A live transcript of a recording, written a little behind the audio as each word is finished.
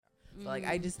Like,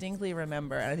 I distinctly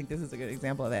remember, and I think this is a good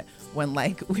example of it, when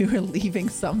like we were leaving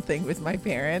something with my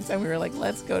parents and we were like,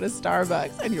 let's go to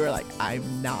Starbucks. And you were like,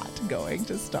 I'm not going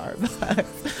to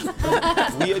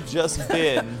Starbucks. We had just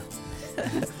been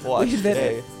watched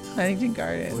today. Huntington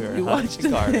Gardens. We were We in watched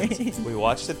Huntington a Gardens. thing. We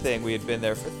watched a thing. We had been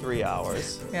there for 3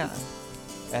 hours. Yeah.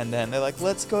 And then they're like,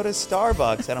 let's go to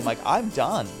Starbucks. And I'm like, I'm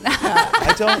done.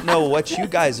 I don't know what you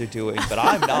guys are doing, but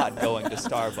I'm not going to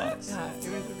Starbucks.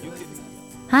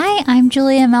 Hi, I'm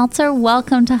Julia Meltzer.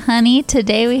 Welcome to Honey.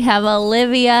 Today we have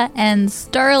Olivia and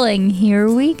Sterling. Here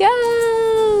we go.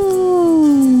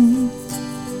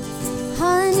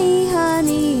 Honey,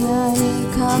 honey, honey,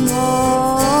 come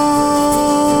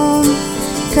home.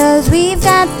 'Cause we've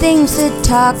got things to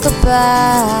talk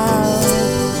about.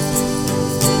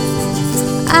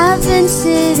 I've been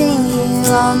sitting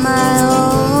here on my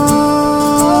own,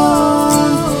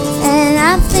 and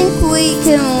I think we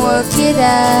can work it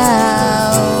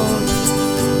out.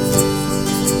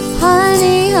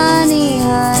 Honey, honey,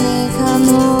 honey, come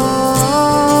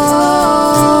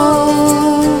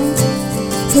home.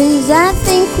 'Cause I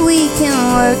think we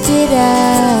can work it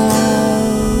out.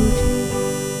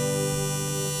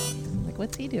 Like,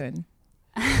 what's he doing?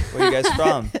 Where are you guys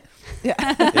from? Yeah.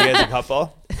 Are you guys a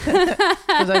couple?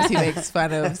 Sometimes he makes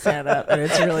fun of stand-up, and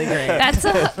it's really great.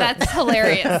 That's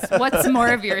hilarious. What's more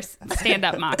of your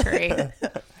stand-up mockery?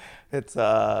 It's,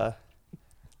 God.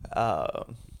 I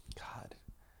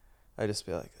just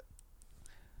feel like,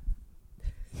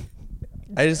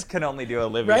 I just can only do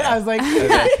Olivia. Right? I was like,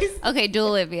 Okay, do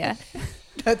Olivia.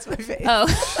 that's my face. Oh,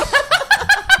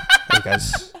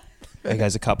 Are you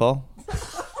guys a couple?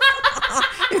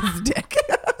 His dick.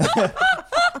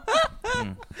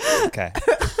 Okay.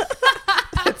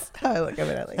 That's how I look at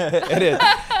it. I like it. It is.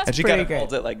 And she kind pretty of great.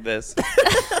 holds it like this.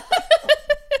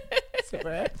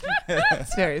 Super.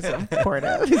 It's very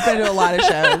supportive. He's been to a lot of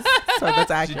shows, so that's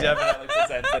She accurate. definitely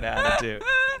presents an attitude.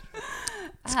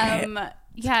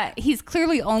 yeah. He's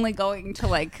clearly only going to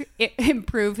like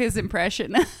improve his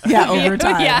impression. Yeah, over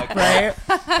time. Yeah. Right?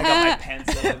 I got my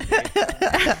pencil and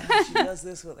paper. She does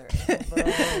this with her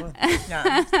elbow.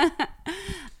 Yeah.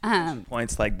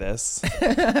 Points like this.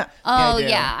 Oh do.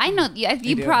 yeah, I know. Yeah,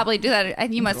 you do. probably do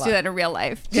that. You must do that in real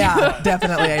life. too. Yeah,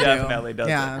 definitely I do. Definitely does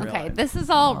Yeah. it. Okay, this is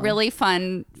all really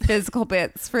fun physical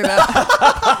bits for the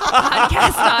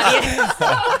podcast audience.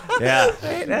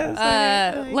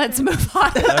 Yeah. Let's move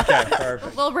on. Okay,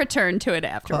 perfect. We'll return to it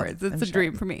afterwards. Close, It's I'm a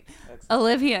dream for me.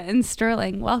 Olivia and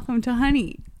Sterling, welcome to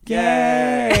Honey.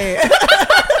 Yay.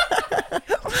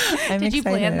 I'm Did you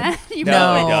plan excited. that? You No,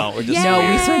 planned we it? don't. We're just No, we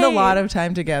Yay. spend a lot of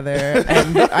time together,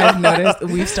 and I've noticed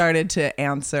we've started to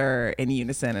answer in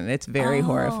unison, and it's very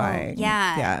horrifying.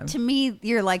 Yeah. Yeah. To me,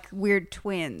 you're like weird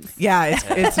twins. Yeah,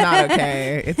 it's not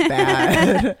okay. It's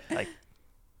bad. like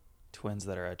twins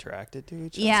that are attracted to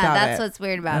each other. Yeah, Stop that's it. what's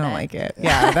weird I about don't it. like it.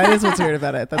 Yeah, that is what's weird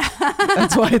about it.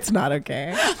 That's why it's not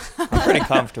okay. I'm pretty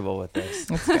comfortable with this.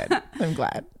 That's good. I'm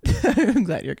glad. I'm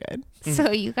glad you're good. So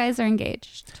you guys are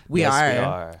engaged. We Yes, are. we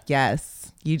are.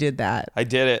 Yes, you did that I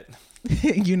did it.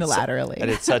 unilaterally I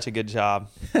did such a good job.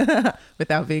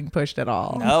 without being pushed at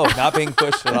all. No, not being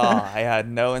pushed at all. I had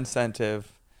no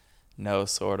incentive, no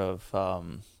sort of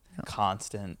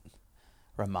constant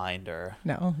reminder.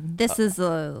 No. This is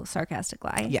a sarcastic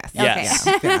lie. Yes. Yes.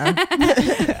 Yeah.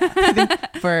 I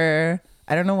think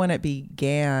I don't know when it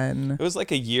began. It was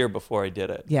like a year before I did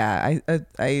it. Yeah,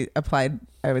 I applied,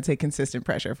 I would say, consistent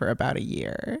pressure for about a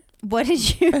year. What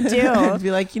did you I'd do?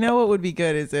 be like, you know what would be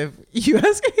good is if you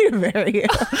ask me to marry you.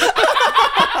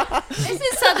 This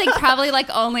is something probably like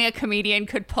only a comedian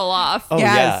could pull off. Oh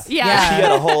Yes. yeah. Yeah. She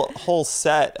had a whole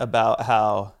set about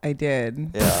how. I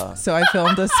did. Yeah. So I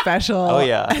filmed a special Oh,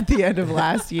 yeah. at the end of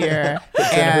last year.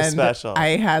 It's and a special.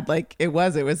 I had like, it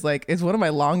was like, it's one of my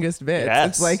longest bits. Yes,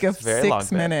 it's like a it's a very long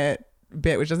 6-minute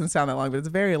bit, which doesn't sound that long, but it's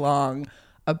very long,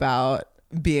 about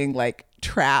being like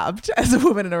trapped as a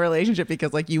woman in a relationship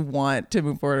because like you want to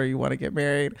move forward or you want to get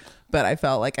married, but I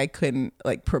felt like I couldn't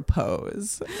like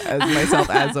propose as myself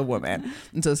as a woman,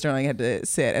 and so Sterling had to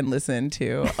sit and listen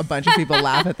to a bunch of people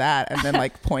laugh at that and then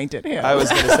like point at him. I was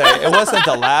going to say, it wasn't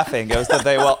the laughing. It was that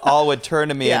they all would turn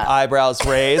to me and Yeah. eyebrows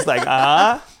raised like, It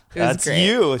was that's great.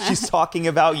 you. She's talking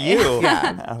about you.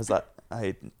 Yeah. I was like,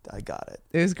 I got it.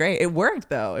 It was great. It worked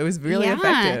though. It was really yeah,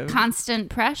 effective. constant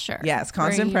pressure. Yes,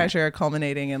 constant For you. pressure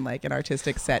culminating in like an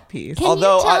artistic set piece. Can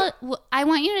Although you tell, I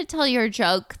want you to tell your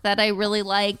joke that I really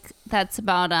like. That's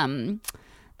about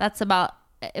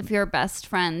if your best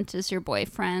friend is your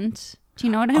boyfriend. Do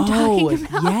you know what I'm talking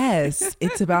about? Yes.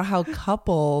 It's about how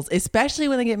couples, especially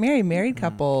when they get married, married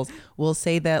couples will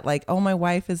say that like, oh, my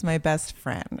wife is my best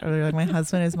friend. Or they're like, my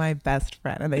husband is my best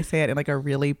friend. And they say it in like a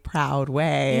really proud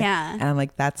way. Yeah. And I'm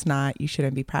like, that's not, you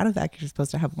shouldn't be proud of that. 'Cause you're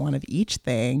supposed to have one of each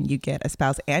thing. You get a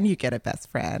spouse and you get a best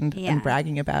friend. Yeah. And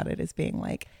bragging about it is being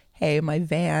like, hey, my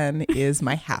van is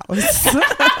my house.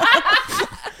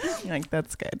 You're like,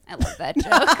 that's good. I love that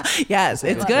joke. Yes,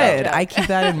 it's good. I keep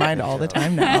that in mind all the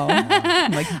time now.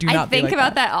 I'm like, do not I be think like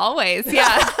about that always.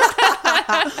 Yeah.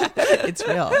 It's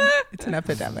real. It's an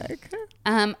epidemic.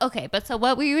 Okay, but so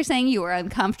what were you saying? You were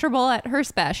uncomfortable at her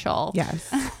special. Yes.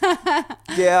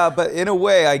 Yeah, but in a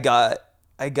way, I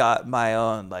got my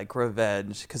own like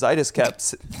revenge because I just kept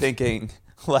thinking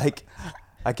like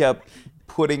I kept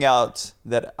putting out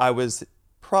that I was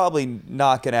probably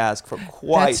not going to ask for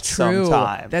quite some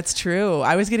time. That's true.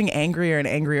 I was getting angrier and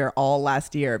angrier all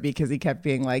last year because he kept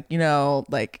being like,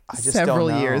 like just several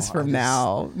don't know. years from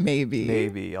now,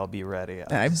 maybe I'll be ready.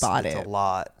 And I bought it's it. a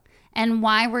lot. And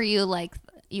why were you like,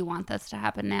 you want this to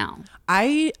happen now?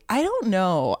 I don't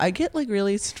know. I get like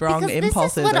really strong Because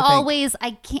impulses. this is what I think. always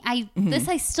this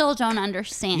I still don't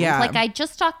understand. Yeah. Like I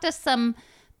just talked to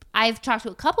I've talked to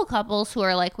a couple couples who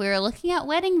are like, we were looking at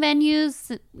wedding venues,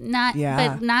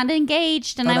 but not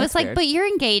engaged. And Oh, I was that's like, weird. but you're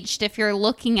engaged if you're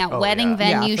looking at wedding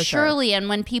Yeah. venues, Yeah, for sure. surely. And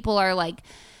when people are like,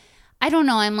 I don't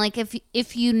know. I'm like, I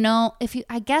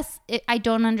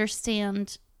don't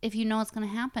understand. If you know what's going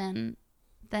to happen,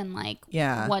 then like,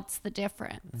 what's the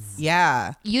difference?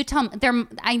 Yeah. You tell me.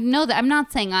 I know that I'm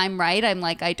not saying I'm right. I'm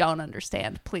like, I don't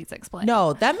understand. Please explain.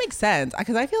 No, that makes sense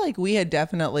because I feel like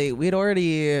we'd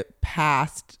already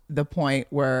passed the point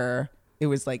where it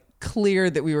was like clear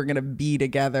that we were going to be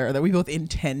together, that we both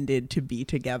intended to be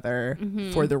together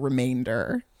for the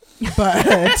remainder.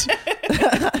 But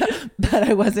but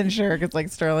I wasn't sure because like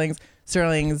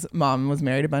Sterling's mom was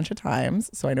married a bunch of times,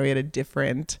 so I know he had a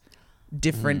different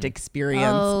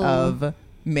experience of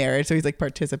marriage. So he's like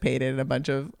participated in a bunch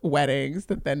of weddings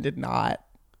that then did not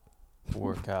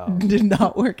Work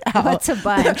out. work out. What's a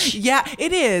bunch? Yeah,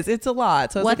 it is. It's a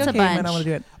lot. So I was What's like, a okay, bunch? then I want to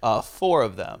do it. 4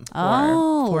 of them.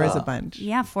 Oh, Four is a bunch.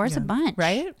 Yeah, four is a bunch,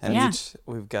 Right? And Yeah. each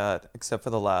we've got, except for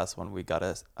the last one, I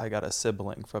got a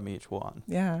sibling from each one.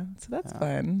 Yeah. So that's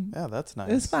fun. Yeah, that's nice.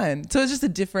 It's fun. So it's just there's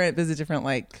a different,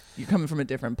 like, you're coming from a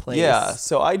different place. Yeah,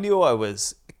 so I knew I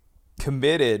was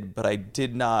committed, but I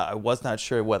was not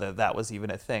sure whether that was even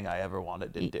a thing I ever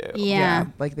wanted to do. Yeah.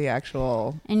 Like the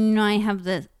actual. And I have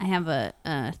a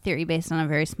theory based on a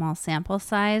very small sample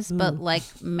size, but like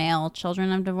male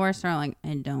children of divorce are like,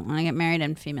 I don't want to get married,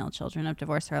 and female children of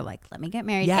divorce are like, let me get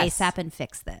married Yes. ASAP and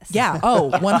fix this. Yeah.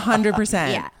 Oh,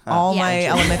 100%. Yeah. All Yeah. my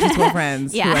elementary school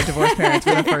friends Yeah. who had divorced parents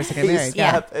were the first to get married.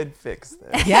 Yeah. Stop and fix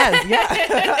this. Yes. Yeah.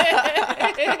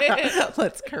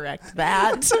 Let's correct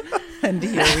that. And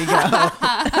here we go.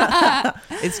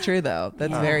 It's true though.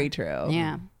 That's very true.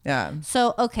 Yeah. Yeah.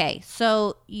 So, okay.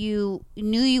 So you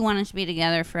knew you wanted to be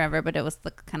together forever, but it was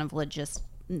the kind of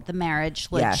the marriage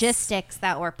Yes. logistics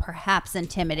that were perhaps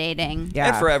intimidating. Yeah.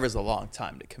 And forever is a long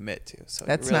time to commit to. So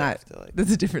That's you really not. have to, like,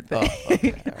 That's a different thing. Oh,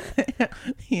 okay. All right.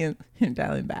 You're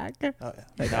dialing back. Oh, yeah.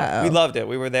 Like, No, uh-oh. we loved it.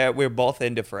 We were there. We were both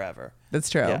into forever. That's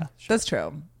true. Yeah, sure. That's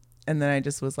true. And then I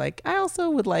just was like, I also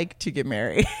would like to get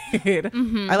married.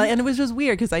 And it was just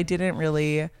weird because I didn't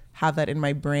really have that in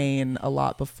my brain a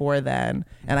lot before then.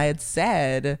 And I had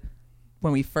said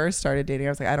when we first started dating,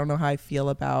 I was like, I don't know how I feel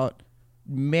about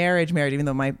marriage, even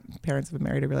though my parents have been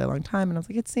married a really long time. And I was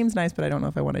like, it seems nice, but I don't know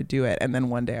if I want to do it. And then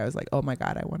one day I was like, oh my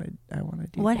God, I want to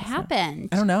do What this. happened?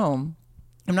 I don't know.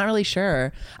 I'm not really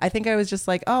sure. I think I was just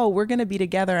like, oh, we're going to be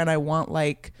together. And I want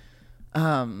like,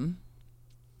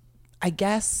 I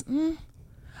guess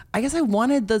I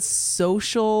wanted the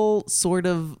social sort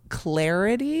of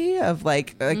clarity of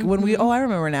like when I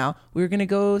remember now, we were going to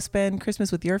go spend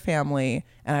Christmas with your family.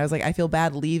 And I was like, I feel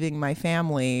bad leaving my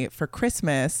family for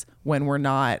Christmas when we're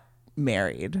not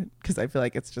married. Cause I feel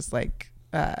like it's just like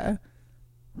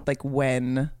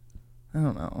when, I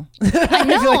don't know. I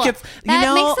know. feel like it's,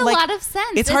 that makes a lot of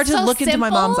sense. It's hard to so look into my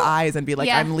mom's simple. eyes and be like,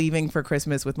 Yeah. I'm leaving for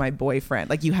Christmas with my boyfriend.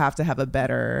 Like you have to have a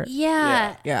better,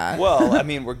 Yeah. yeah. Well, I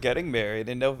mean, we're getting married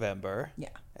in November. Yeah.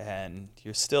 And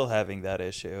you're still having that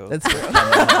issue. That's true.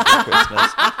 for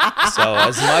Christmas. So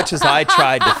as much as I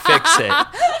tried to fix it,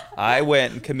 I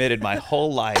went and committed my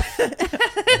whole life.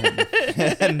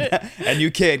 And you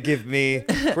can't give me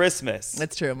Christmas.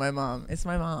 That's true. It's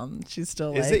my mom. She's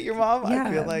still Is like, it your mom? Yeah,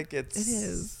 I feel like it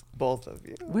is. both of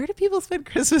you. Where do people spend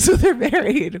Christmas when they're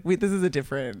married? This is a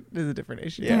different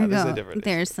issue. Yeah, this is a Go. different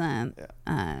issue. There's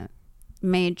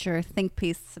major think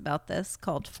piece about this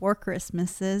called Four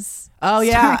Christmases. Oh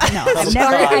yeah. No,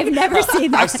 I've never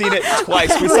seen that. I've seen it twice.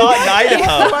 We saw it in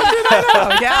Idaho.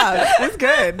 Oh yeah, it's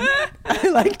good. I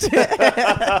liked it.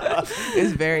 It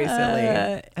was very silly.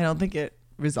 I don't think it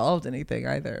resolved anything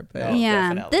either. But No. Yeah,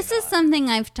 definitely this is not. something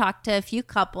I've talked to a few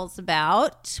couples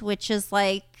about, which is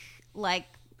like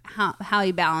how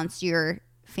you balance your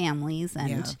families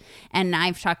and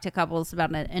I've talked to couples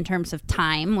about it in terms of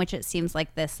time, which it seems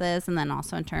like this is, and then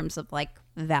also in terms of like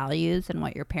values and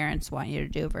what your parents want you to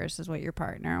do versus what your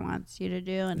partner wants you to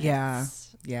do. And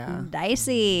it's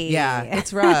dicey. Yeah,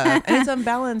 it's rough. And it's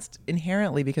unbalanced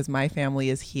inherently because my family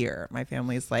is here. My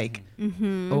family is like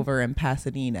over in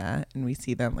Pasadena, and we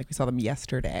saw them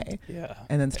yesterday. Yeah.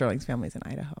 And then Sterling's family's in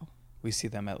Idaho. We see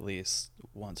them at least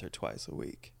once or twice a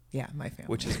week, Yeah, my family.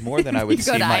 which is more than I would go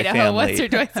see to my Idaho family once or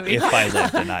twice a week. if I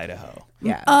lived in Idaho.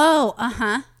 yeah. Oh,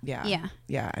 uh-huh. Yeah. Yeah.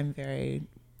 Yeah, I'm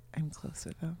close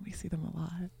with them. We see them a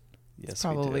lot. Yes,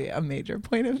 Probably we do. a major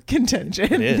point of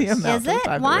contention. It is. The amount Is of it?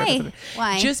 time that we're Why? together.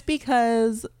 Why? Just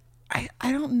because I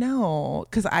don't know.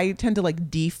 Because I tend to like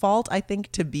default, I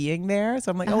think, to being there.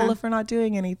 So I'm like, oh, well, if we're not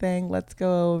doing anything, let's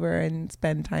go over and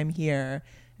spend time here.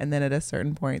 And then at a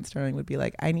certain point, Sterling would be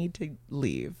like, I need to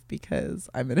leave because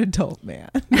I'm an adult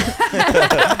man.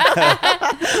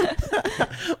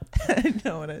 I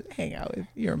don't want to hang out with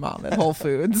your mom at Whole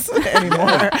Foods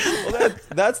anymore. Well,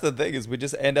 that's the thing is we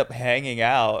just end up hanging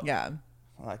out. Yeah.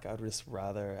 Like I'd just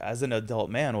rather, as an adult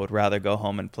man, would rather go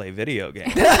home and play video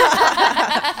games.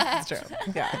 It's true.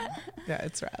 Yeah. Yeah,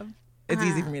 it's rough. It's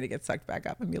easy for me to get sucked back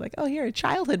up and be like, oh, here are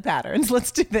childhood patterns.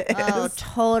 Let's do this. Oh,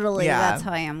 totally. Yeah. That's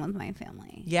how I am with my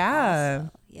family. Yeah.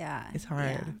 Also. Yeah. It's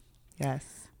hard. Yes.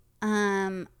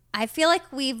 I feel like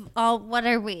what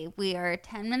are we? We are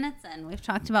 10 minutes in. We've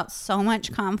talked about so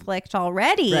much conflict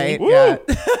already. Right? Yeah.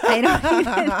 I don't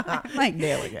even, I'm like,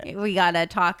 Nailing it. we got to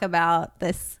talk about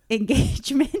this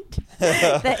engagement,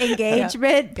 the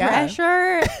engagement Yeah.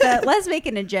 pressure. Let's make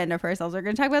an agenda for ourselves. We're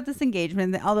going to talk about this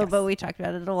engagement, but we talked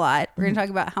about it a lot. We're going to talk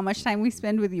about how much time we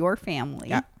spend with your family.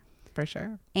 Yeah, for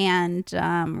sure. And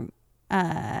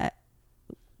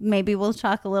maybe we'll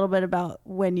talk a little bit about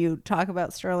when you talk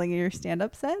about Sterling in your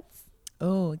stand-up sets.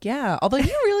 Oh, yeah. Although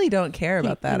you really don't care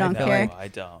about that. You don't I feel care? like. I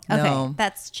don't. Okay, No.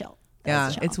 that's chill. Yeah,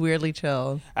 That's chill. it's weirdly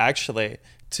chill. Actually,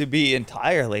 to be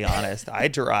entirely honest, I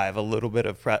derive a little bit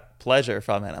of pleasure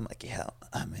from it. I'm like, yeah,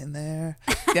 I'm in there.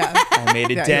 Yeah. I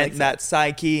made a Yeah, he dent likes in that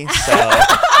psyche.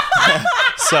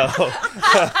 So,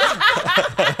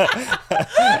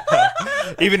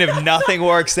 even if nothing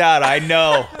works out, I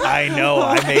know I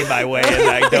made my way in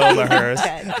that dome of hers.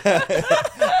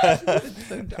 It's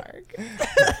so dark.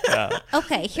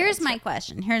 Okay, here's my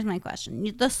question.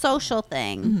 The social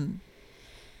thing.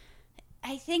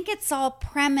 I think it's all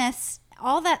premised.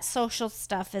 All that social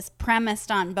stuff is premised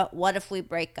on, but what if we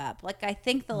break up? Like, I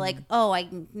think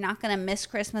I'm not going to miss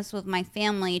Christmas with my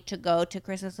family to go to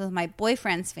Christmas with my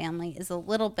boyfriend's family is a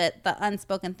little bit, the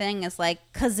unspoken thing is like,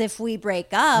 because if we break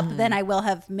up, then I will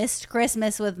have missed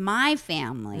Christmas with my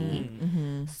family.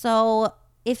 So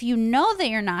if you know that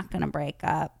you're not going to break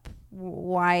up,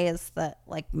 why is the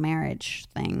like marriage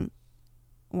thing?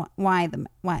 What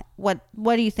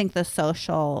do you think the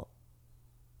social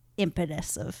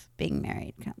impetus of being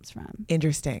married comes from?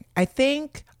 Interesting. I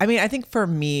think for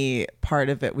me, part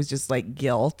of it was just like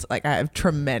guilt. Like I have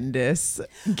tremendous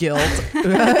guilt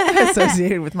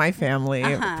associated with my family,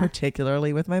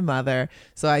 particularly with my mother.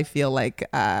 So I feel like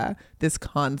this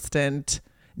constant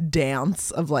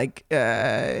dance of like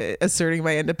asserting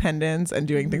my independence and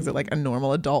doing things that like a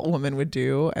normal adult woman would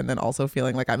do, and then also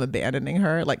feeling like I'm abandoning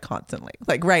her like constantly.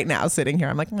 Like right now sitting here,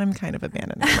 I'm like, I'm kind of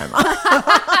abandoning my mom.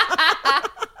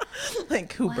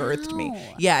 Like who birthed me.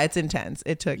 Yeah, it's intense.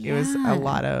 It was a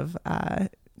lot of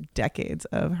decades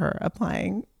of her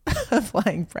applying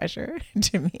pressure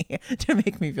to me to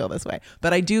make me feel this way.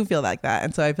 But I do feel like that,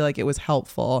 and so I feel like it was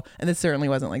helpful, and it certainly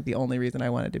wasn't like the only reason I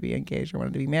wanted to be engaged or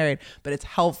wanted to be married, but it's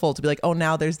helpful to be like, oh,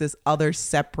 now there's this other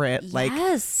separate like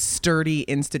sturdy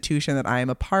institution that I am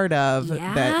a part of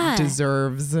that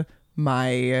deserves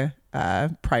my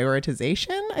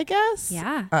prioritization, I guess.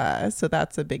 Yeah. So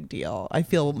that's a big deal. I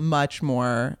feel much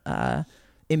more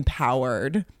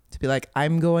empowered to be like,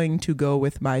 I'm going to go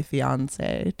with my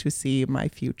fiance to see my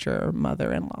future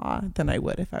mother-in-law than I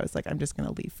would if I was like, I'm just going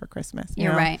to leave for Christmas. You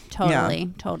You're know? right. Totally. Yeah.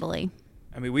 Totally.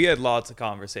 I mean, we had lots of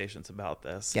conversations about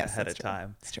this ahead that's of true.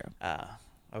 time. It's true.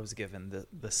 I was given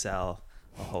the sell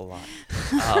a whole lot,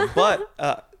 but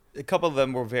a couple of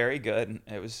them were very good.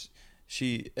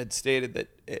 She had stated that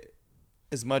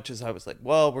as much as I was like,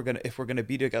 well, if we're gonna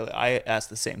be together, I asked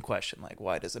the same question, like,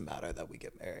 why does it matter that we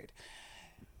get married?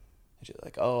 she's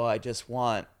like, oh, I just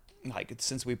want, like,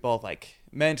 since we both like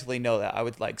mentally know that, I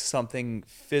would like something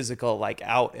physical like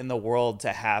out in the world to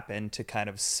happen to kind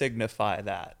of signify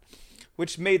that,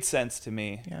 which made sense to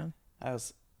me. Yeah. I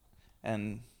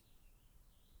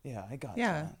got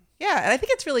Yeah. that. Yeah. And I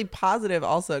think it's really positive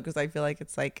also because I feel like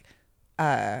it's like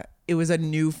it was a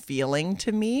new feeling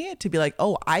to me to be like,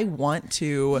 oh, I want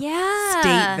to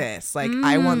state this. Like,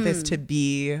 I want this to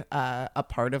be a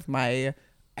part of my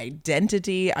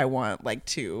identity. I want like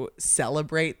to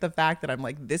celebrate the fact that I'm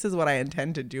like, this is what I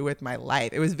intend to do with my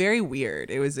life. It was very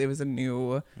weird. It was a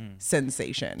new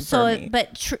sensation for me.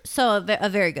 A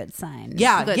very good sign.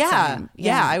 Yeah, Good yeah, sign.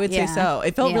 yeah, I would say so.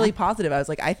 It felt really positive. I was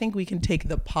like, I think we can take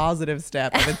the positive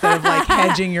step of instead of like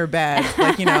hedging your bet.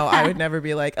 Like, you know, I would never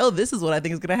be like, oh, this is what I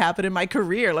think is going to happen in my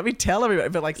career. Let me tell everybody.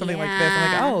 But like something like this,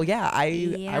 I'm like, oh yeah,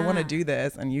 I want to do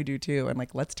this, and you do too, and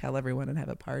like let's tell everyone and have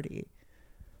a party.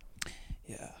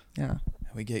 Yeah. Yeah. And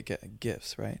we get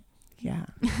gifts, right? Yeah.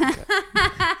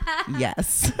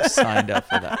 Yes. Signed up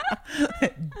for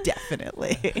that.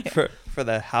 Definitely. For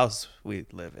the house we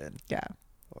live in. Yeah.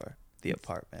 Or the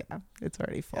apartment. Yeah. It's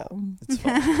already full. Yeah, it's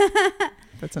fun.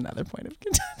 That's another point of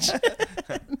contention.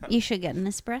 You should get an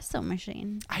espresso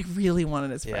machine. I really want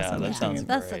an espresso Yeah, that machine. sounds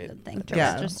That's a great. good thing to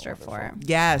Yeah. register for.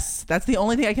 Yes, that's the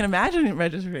only thing I can imagine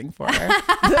registering for.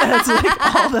 That's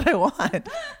like all that I want.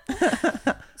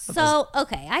 So,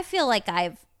 okay, I feel like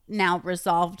I've now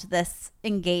resolved this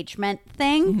engagement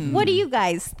thing. What do you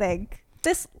guys think?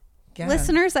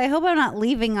 Listeners, I hope I'm not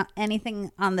leaving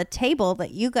anything on the table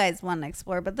that you guys want to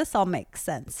explore, but this all makes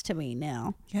sense to me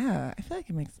now. Yeah, I feel like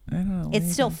it makes. I don't know.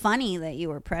 It's still funny that you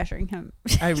were pressuring him.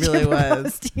 I really to was.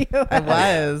 propose to you. I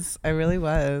was. I really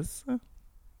was.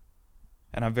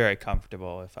 And I'm very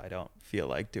comfortable if I don't feel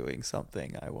like doing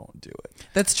something, I won't do it.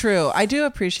 That's true. I do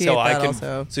appreciate So that I can,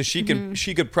 also. so she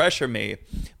could pressure me,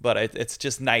 but it's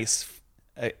just nice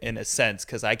in a sense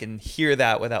because I can hear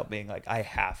that without being like, I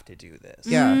have to do this.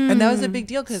 Yeah. And that was a big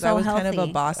deal because I So was kind of a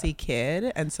healthy. bossy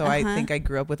kid. And so I think I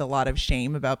grew up with a lot of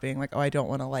shame about being like, oh, I don't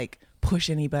want to like push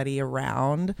anybody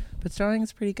around. But Starling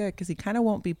is pretty good because he kind of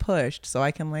won't be pushed. So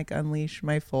I can like unleash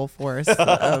my full force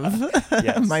of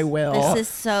Yes. my will. This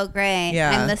is so great.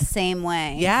 Yeah. I'm the same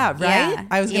way. Yeah, right. Yeah.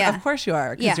 I was gonna, Yeah. of course you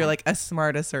are, because Yeah. you're like a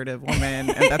smart, assertive woman,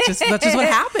 and that's just what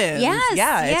happens. Yes.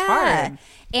 yeah, it's hard.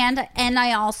 And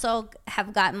I also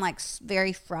have gotten like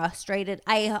very frustrated.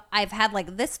 I've had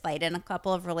like this fight in a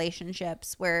couple of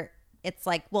relationships where it's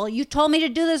like, well, you told me to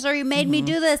do this or you made me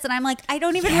do this, and I'm like, I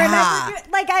don't even remember.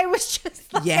 Like I was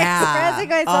just like expressing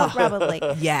myself probably.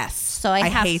 Yes. So I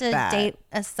have hate to that. date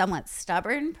a somewhat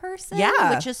stubborn person,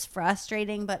 Yeah. which is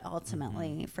frustrating, but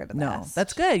ultimately for the No, best.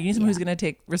 that's good. You need someone who's gonna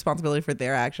take responsibility for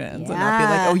their actions and not be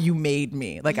like, Yeah. oh, you made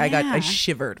me. Like I Yeah.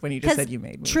 shivered when you just said you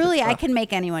made me. Truly, I Ugh. can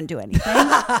make anyone do anything.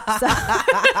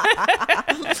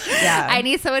 Yeah. I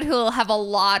need someone who will have a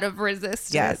lot of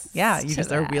resistance. Yes. Yeah. You to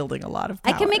just are that. wielding a lot of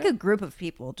power. I can make a group of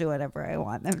people do whatever I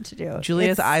want them to do.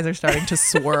 Julia's eyes are starting to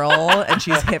swirl and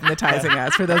she's hypnotizing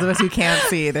us. For those of us who can't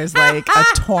see, there's like a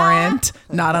torrent,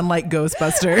 not unlike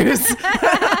Ghostbusters,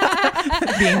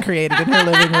 being created in her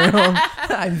living room.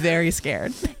 I'm very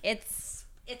scared. It's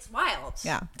wild.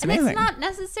 Yeah, it's And amazing. it's not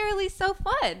necessarily so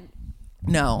fun.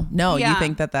 No, Yeah. you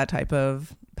think that type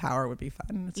of power would be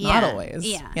fun. It's not always.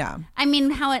 Yeah. I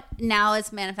mean, how it now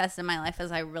is manifested in my life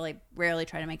is I really rarely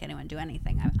try to make anyone do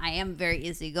anything. I am very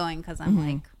easygoing because I'm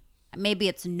like, maybe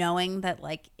it's knowing that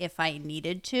like if I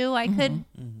needed to, I could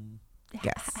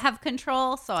Yes. have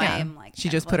control. So I am like, She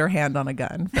just put her hand on a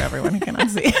gun for everyone who cannot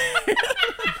see.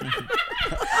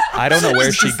 I don't know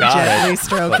where she Just got gently it.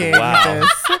 stroking but wow.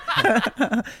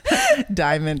 this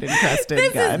diamond encrusted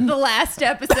This gun. is the last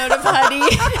episode of Honey.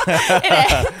 It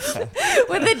ends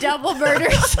with a double murder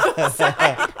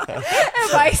suicide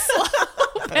and my slow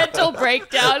mental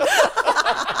breakdown.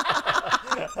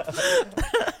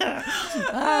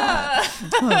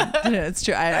 It's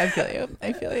true. I feel you.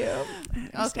 I feel you.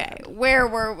 Okay, where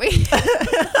were we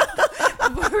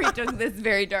before we took this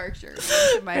very dark shirt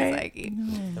into my psyche?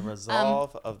 The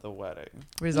resolve of the wedding.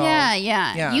 Resolve. Yeah.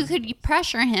 Yeah. You could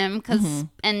pressure him because,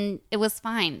 and it was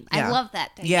fine. Yeah. I love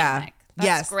that dynamic. Yeah. That's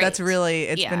Yes. great. That's really,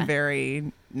 it's Yeah. been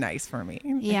very nice for me. I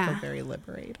Yeah. feel very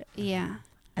liberated. Yeah.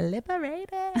 Liberated.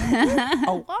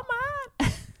 A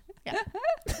woman.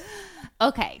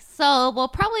 Okay, so we'll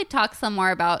probably talk some more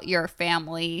about your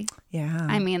family. Yeah.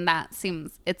 I mean,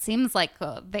 it seems like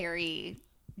a very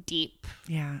deep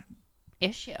yeah.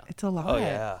 issue. It's a lot. Oh,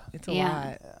 yeah. It's a Yeah.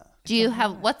 lot. Do you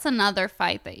have what's another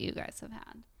fight that you guys have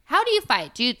had? How do you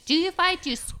fight? Do you fight? Do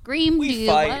you scream? do We you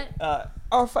fight. what?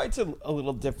 Our fights are a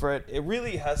little different. It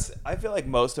really has. I feel like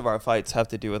most of our fights have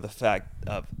to do with the fact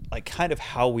of like kind of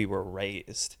how we were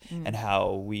raised and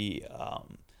how we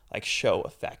like show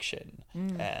affection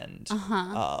and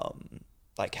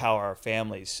like how our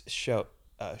families shown.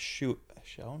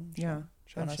 Yeah.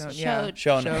 Shown us, Showed.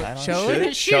 shown, Showed. I don't Showed.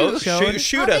 know,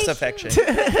 shoot How us they affection.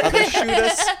 How they shoot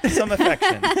us some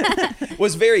affection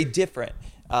was very different.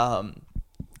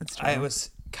 That's true. I was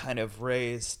kind of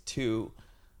raised to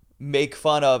make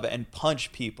fun of and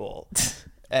punch people,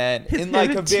 and in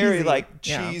like a very cheesy. like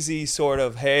Yeah. cheesy sort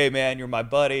of, hey man, you're my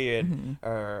buddy, and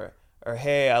or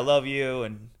hey, I love you,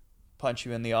 and punch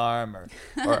you in the arm,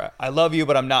 or I love you,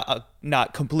 but I'm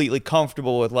not completely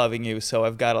comfortable with loving you, so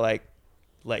I've got to like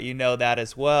let you know that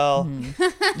as well.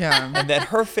 Yeah. And then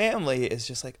her family is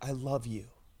just like, I love you.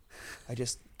 I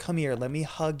just come here, let me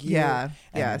hug you. Yeah,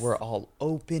 And yes. we're all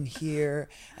open here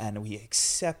and we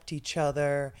accept each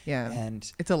other. Yeah.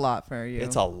 And It's a lot for you.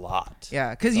 it's a lot. Yeah,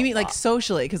 because It's you a mean like lot.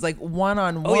 socially, because like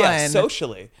one-on-one. Oh yeah,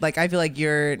 socially. Like I feel like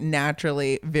you're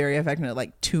naturally very affectionate,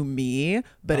 like to me,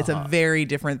 but it's a very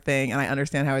different thing, and I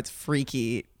understand how it's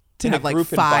freaky to In a have like group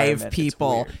 5 environment, it's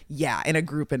people. weird. Yeah, in a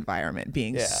group environment,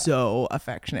 being Yeah. so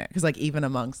affectionate. Because like even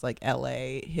amongst like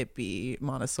LA hippie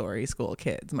Montessori school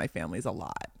kids, my family's a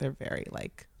lot. They're very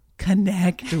like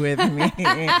connect with me.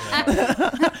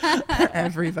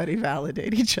 Everybody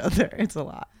validate each other. It's a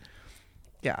lot.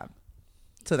 Yeah.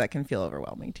 So that can feel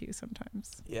overwhelming to you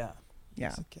sometimes. Yeah. Yeah.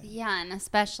 It's okay. Yeah, and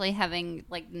especially having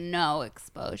like no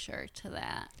exposure to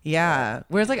that. Yeah.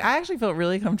 Whereas like I actually felt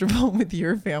really comfortable with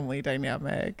your family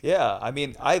dynamic. Yeah, I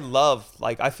mean, I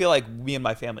feel like me and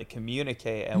my family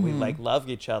communicate and we like love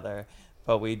each other,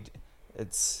 but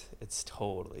it's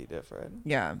totally different.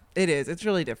 Yeah, it is. It's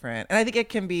really different. And I think it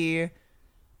can be,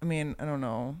 I mean, I don't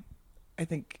know. I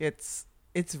think it's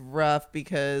rough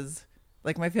because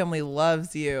like my family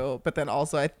loves you, but then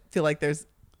also I feel like there's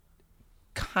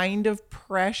kind of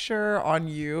pressure on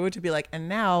you to be like, and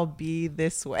now be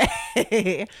this way.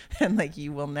 And like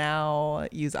you will now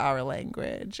use our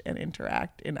language and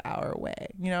interact in our way.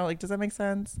 You know, like does that make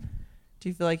sense? Do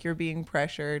you feel like you're being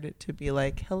pressured to be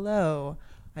like, hello,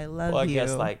 I love Well, I you?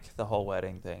 guess like the whole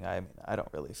wedding thing, I mean, I don't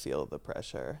really feel the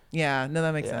pressure. Yeah, no,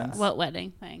 that makes Yeah. sense. What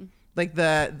wedding thing? Like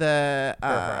the For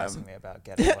harassing me about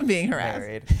getting being harassed.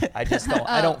 married. I just don't.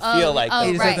 I don't feel like he oh,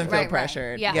 just that. right, doesn't feel right.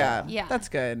 pressured. Yeah, Yeah. yeah. That's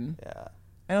good. Yeah.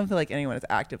 I don't feel like anyone is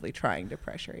actively trying to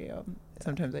pressure you.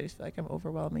 Sometimes I just feel like I'm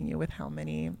overwhelming you with how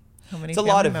many It's a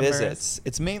lot of family members. visits.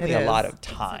 It's mainly It a lot is. of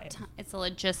time. It's a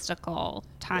logistical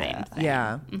time Yeah. thing.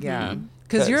 Yeah, yeah.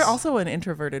 Because you're 'Cause- also an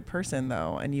introverted person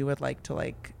though, and you would like to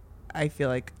like. I feel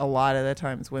like a lot of the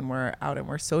times when we're out and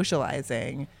we're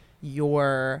socializing,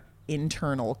 your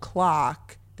internal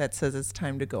clock that says it's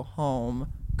time to go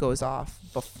home goes off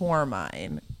before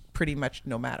mine, pretty much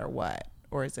no matter what.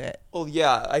 Or is it? Well,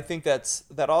 yeah, I think that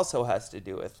also has to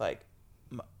do with like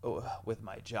with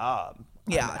my job.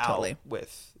 Yeah, I'm out totally.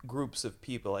 with groups of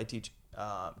people. I teach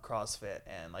CrossFit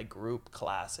and like group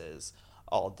classes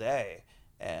all day,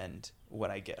 and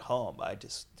when I get home, I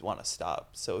just want to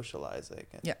stop socializing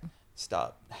and Yeah.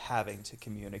 stop having to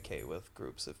communicate with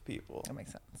groups of people. That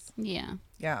makes sense. Yeah.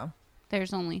 Yeah.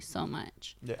 There's only so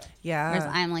much. Yeah. Whereas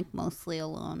Yeah. I'm like mostly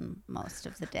alone most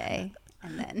of the day.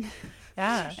 And then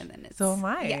Yeah. and then it's So am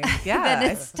I. Yeah. Yeah.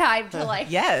 Then it's time to like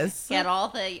Yes. get all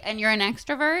the and you're an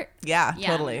extrovert? Yeah,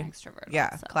 Yeah, totally. I'm an extrovert. Yeah,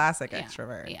 also. classic Yeah,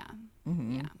 extrovert. Yeah.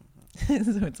 Mhm. Yeah.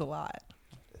 So it's a lot.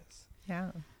 Yes.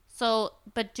 Yeah. So,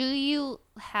 but do you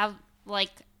have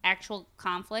like actual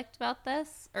conflict about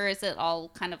this, or is it all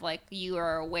kind of like you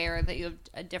are aware that you have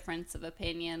a difference of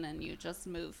opinion and you just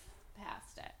move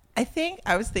past it? I think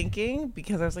I was thinking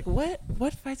because I was like,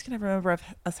 what fights can I remember of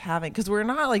us having? Because we're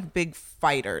not like big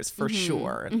fighters for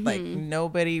sure. Like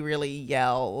nobody really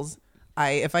yells.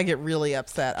 If I get really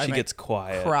upset, I She might gets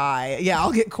quiet. cry. Yeah,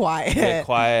 I'll get quiet. Get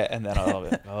quiet, and then I'll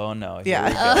be, oh no, here Yeah.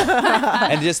 we go.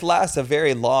 And it just lasts a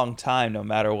very long time, no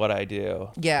matter what I do.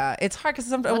 Yeah, it's hard because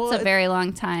sometimes. What's a very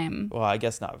long time? Well, I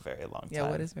guess not a very long time. Yeah,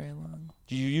 what is very long?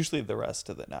 Usually the rest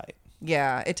of the night,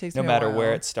 Yeah, it takes no me a matter while.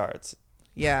 where it starts.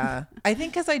 Yeah. I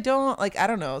think because I don't like, I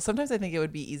don't know. Sometimes I think it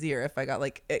would be easier if I got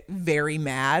like very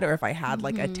mad or if I had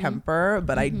like a temper,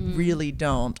 but I really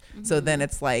don't. So then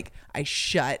it's like I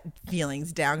shut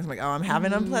feelings down because I'm like, oh, I'm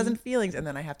having unpleasant feelings. And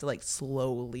then I have to like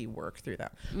slowly work through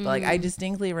them. But like I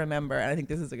distinctly remember, and I think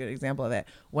this is a good example of it,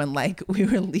 when like we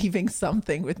were leaving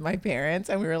something with my parents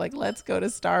and we were like, let's go to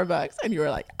Starbucks. And you were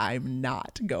like, I'm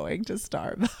not going to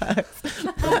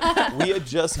Starbucks. We had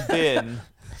just been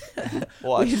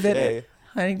watched We've been a. at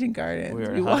Huntington Gardens. We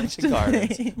were We in watched Huntington a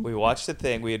Gardens. thing. We watched the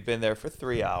thing. We had been there for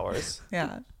 3 hours,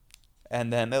 Yeah.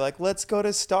 And then they're like, let's go to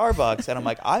Starbucks. And I'm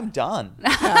like, I'm done.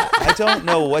 I don't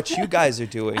know what you guys are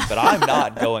doing, but I'm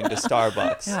not going to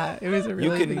Starbucks. Yeah, it was a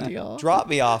really You big can deal. drop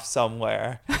me off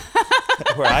somewhere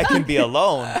where I can be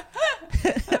alone.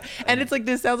 And it's like,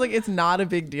 this sounds like it's not a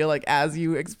big deal. Like, as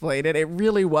you explained it, it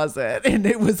really wasn't. And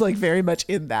it was like very much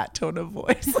in that tone of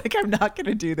voice. Like, I'm not going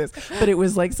to do this. But it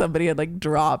was like somebody had like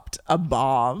dropped a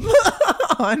bomb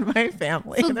on my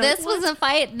family. So And I this was a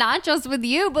fight not just with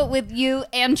you, but with you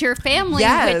and your family,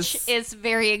 Yes. which is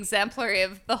very exemplary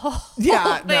of the whole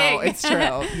yeah, thing. no, it's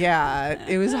true. Yeah,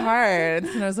 it was hard.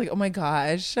 And I was like, oh my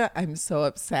gosh, I'm so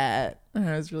upset. And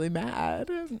I was really mad.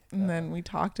 And then we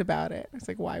talked about it. It's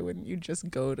like, why wouldn't you just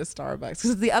go to Starbucks?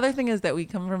 Because the other thing is that we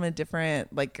come from a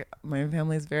different, like, my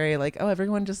family's very like, oh,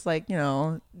 everyone just like, you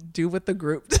know, do what the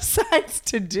group decides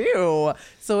to do.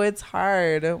 So it's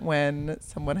hard when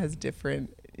someone has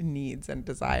different needs and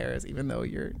desires, even though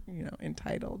you're, you know,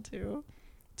 entitled to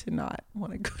not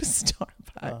want to go to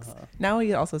Starbucks. Now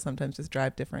we also sometimes just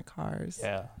drive different cars.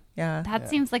 Yeah. Yeah. That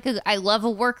seems like I love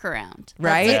a workaround. That's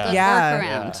Right? a good Yeah.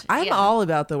 workaround. I'm Yeah. all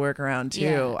about the workaround too.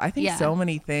 Yeah. I think Yeah. so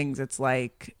many things, it's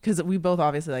like, because we both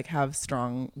obviously like have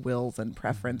strong wills and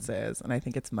preferences. And I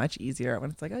think it's much easier when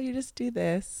it's like, oh, you just do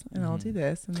this and I'll do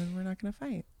this. And then we're not going to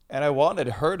fight. And I wanted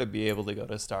her to be able to go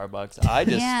to Starbucks. I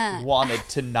just Yeah. wanted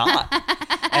to not.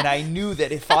 And I knew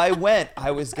that if I went,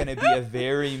 I was going to be a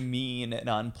very mean and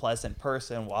unpleasant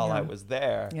person while I was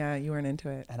there. Yeah, you weren't into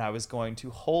it. And I was going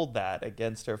to hold that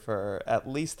against her for at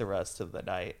least the rest of the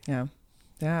night. Yeah.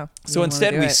 Yeah. So You instead,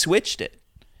 wanna we do it. switched it.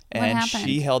 And happened?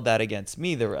 she held that against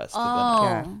me the rest of the Oh.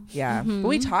 night. Yeah. But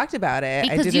we talked about it. I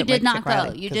Because you didn't, did like, not pick go.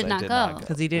 Riley. You 'Cause did I not did go. not go.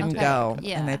 Because he didn't Okay. go.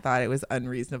 Yeah. And I thought it was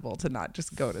unreasonable to not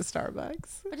just go to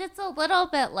Starbucks. But it's a little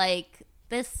bit like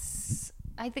this.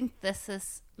 I think this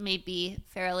is maybe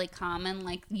fairly common.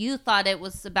 Like you thought it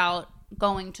was about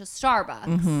going to Starbucks.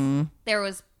 Mm-hmm. There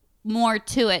was more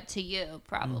to it to you,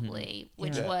 probably,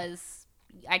 which Yeah. was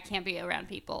I can't be around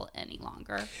people any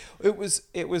longer. It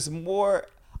was more,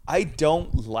 I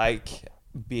don't like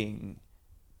being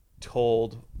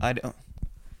told. I don't.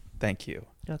 Thank you.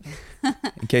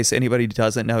 In case anybody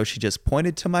doesn't know, she just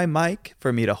pointed to my mic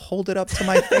for me to hold it up to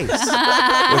my face,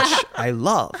 which I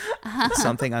love. It's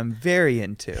something I'm very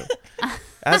into.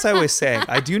 As I was saying,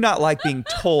 I do not like being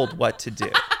told what to do.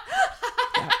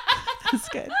 That's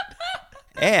good.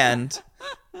 And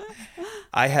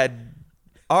I had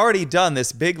already done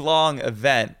this big, long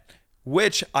event,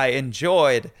 which I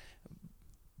enjoyed,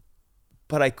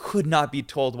 but I could not be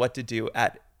told what to do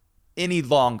at any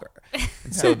longer.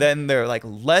 And so then they're like,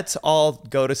 let's all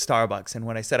go to Starbucks. And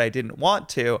when I said I didn't want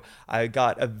to, I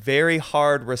got a very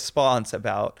hard response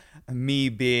about me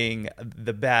being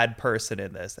the bad person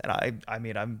in this. And I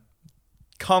mean, I'm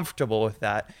comfortable with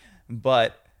that,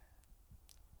 but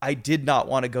I did not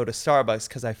want to go to Starbucks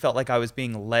because I felt like I was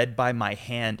being led by my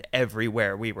hand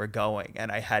everywhere we were going.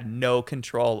 And I had no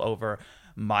control over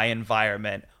my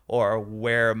environment or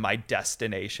where my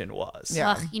destination was.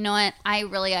 Yeah. Ugh, you know what? I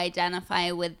really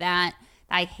identify with that.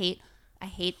 I hate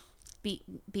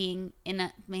being in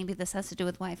a, maybe this has to do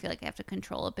with why I feel like I have to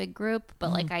control a big group,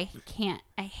 but like I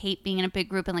hate being in a big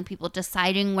group and like people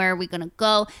deciding where are we going to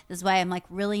go. This is why I'm like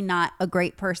really not a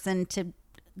great person to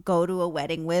go to a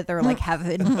wedding with or like have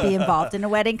it be involved in a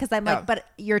wedding. Cause I'm like, but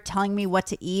you're telling me what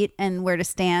to eat and where to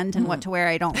stand and what to wear.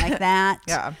 I don't like that.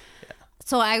 Yeah.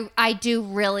 So I do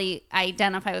really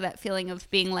identify with that feeling of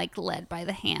being like led by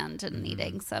the hand and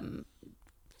needing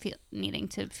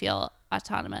to feel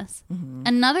autonomous.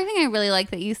 Another thing I really like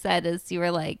that you said is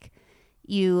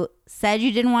you said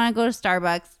you didn't want to go to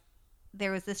Starbucks.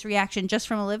 There was this reaction just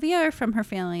from Olivia or from her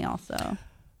family also?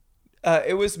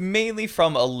 It was mainly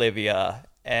from Olivia.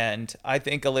 And I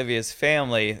think Olivia's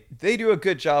family, they do a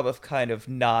good job of kind of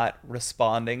not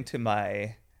responding to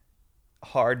my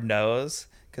hard nose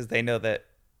because they know that,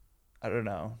 I don't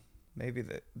know, maybe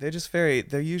they're just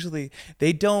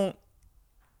they don't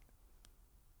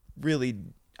really,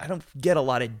 I don't get a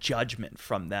lot of judgment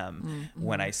from them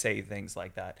when I say things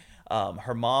like that.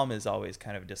 Her mom is always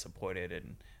kind of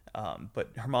disappointed but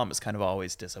her mom is kind of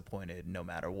always disappointed no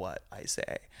matter what I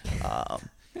say.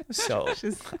 So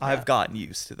I've gotten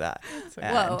used to that. Whoa,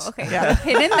 And- okay. Yeah.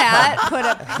 Pin in that. Put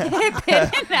a pin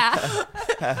in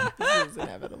that. This is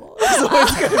inevitable.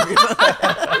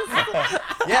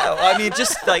 Yeah, I mean,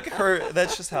 just like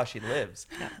that's just how she lives.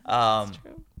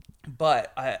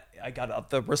 But I got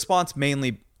the response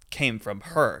mainly came from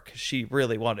her because she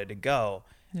really wanted to go,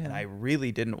 and I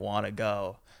really didn't want to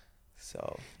go.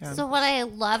 So So what I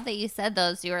love that you said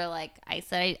those, you were like, I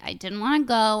said I didn't want to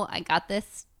go. I got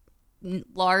this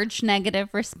large negative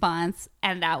response,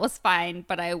 and that was fine,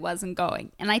 but I wasn't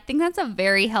going. And I think that's a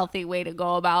very healthy way to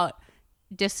go about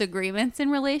disagreements in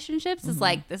relationships. Is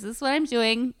like, this is what I'm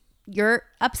doing. You're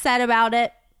upset about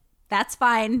it. That's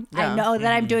fine. Yeah. I know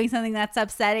that I'm doing something that's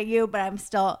upsetting you, but I'm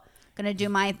still gonna do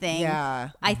my thing.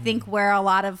 Yeah. I think where a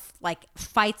lot of like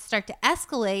fights start to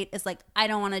escalate is like, I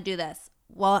don't want to do this.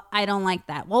 Well, I don't like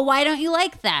that. Well, why don't you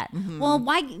like that? Well,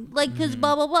 why? Like, because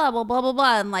blah blah blah blah blah blah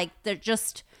blah, and like they're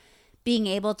just being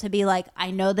able to be like, I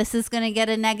know this is going to get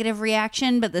a negative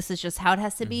reaction, but this is just how it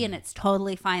has to be, and it's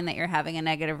totally fine that you're having a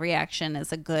negative reaction.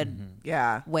 Is a good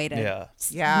Yeah. way to Yeah.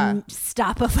 Yeah.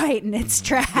 stop a fight in its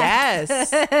tracks.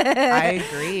 Yes. I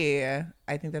agree.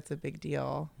 I think that's a big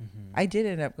deal. Mm-hmm. I did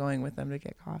end up going with them to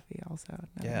get coffee also. Now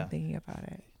that Yeah. I'm thinking about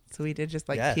it. So we did just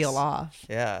like Yes. peel off.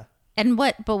 Yeah. And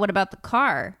but what about the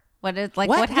car? What Yeah, happened?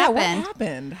 what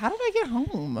happened? How did I get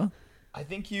home? I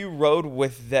think you rode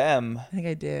with them. I think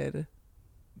I did. And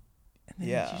then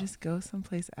Yeah. did you just go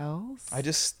someplace else? I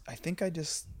just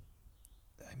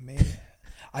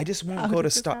won't go to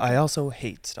Star. I also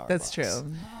hate Starbucks. That's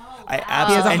true. I He has a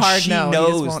absolutely. hard she no. He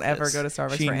knows just won't ever this. go to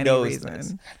Starbucks She for any knows reason.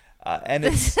 this. And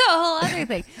This it's is a whole other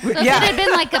thing. So if Yeah. it had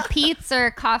been like a Pete's or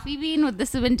a Coffee Bean, would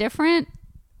this have been different?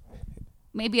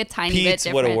 Maybe a tiny bit Pete's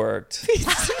different. would have worked.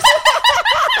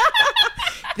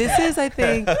 This is, I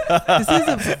think, this is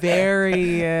a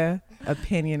very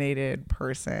opinionated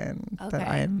person that Okay.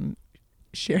 I'm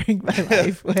sharing my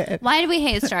life with. Why do we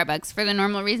hate Starbucks? For the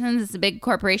normal reasons, it's a big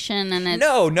corporation and it's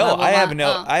No, blah, blah, I have blah.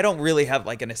 no. Oh. I don't really have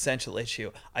like an essential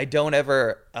issue. I don't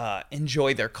ever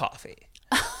enjoy their coffee.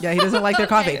 Yeah, he doesn't like their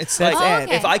coffee. It's That's like it.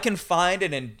 okay. if I can find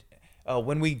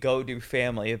when we go do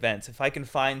family events, if I can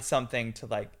find something to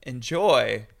like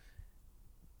enjoy,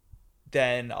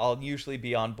 then I'll usually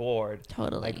be on board.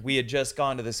 Totally. Like we had just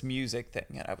gone to this music thing,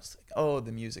 and I was like, "Oh,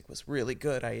 the music was really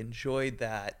good. I enjoyed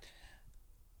that."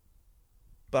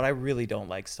 But I really don't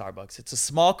like Starbucks. It's a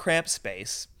small, cramped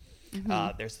space.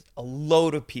 There's a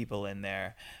load of people in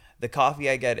there. The coffee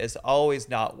I get is always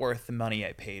not worth the money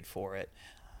I paid for it.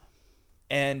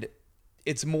 And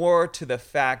it's more to the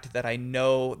fact that I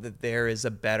know that there is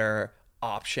a better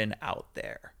option out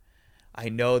there. I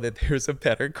know that there's a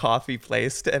better coffee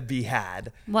place to be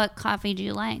had. What coffee do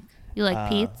you like? You like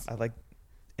Pete's? I like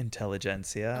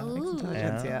Intelligentsia.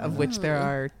 Intelligentsia, of which there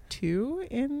are 2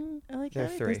 in LA There are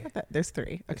County? 3. There's not that. There's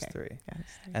 3. There's Okay. 3. Yeah, there's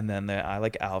 3. And then I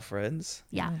like Alfred's.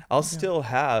 Yeah. I'll still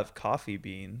have Coffee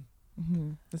Bean,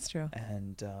 That's true.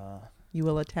 and You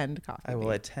will attend coffee. I will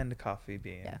Bean. attend Coffee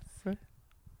Bean. Yes.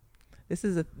 This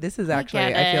is actually,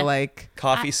 get I feel it. like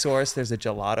Coffee Source. There's a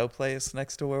gelato place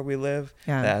next to where we live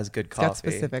Yeah. that has good it's got coffee.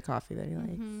 specific coffee that he likes.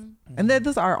 Mm-hmm. And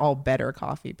those are all better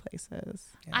coffee places.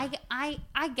 I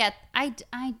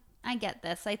get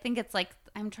this. I think it's like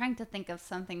I'm trying to think of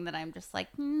something that I'm just like,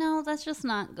 no, that's just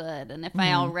not good. And if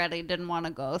I already didn't want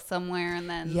to go somewhere, and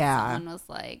then Yeah. someone was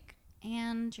like,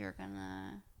 and you're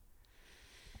gonna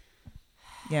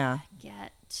Yeah.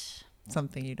 get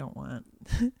Something you don't want.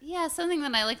 something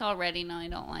that I like already know I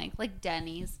don't like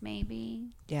Denny's maybe.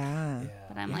 Yeah.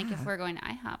 But I'm like, if we're going to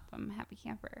IHOP, I'm a happy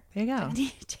camper. There you go.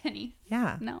 Denny's.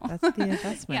 Yeah. No. That's the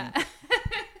investment. Yeah.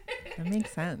 That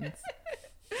makes sense.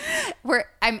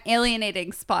 I'm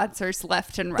alienating sponsors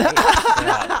left and right.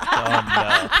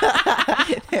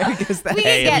 There goes that. We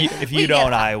Hey, can if you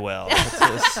don't, I will. It's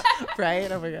just- Right?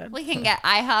 Oh my God. We can get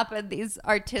IHOP and these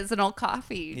artisanal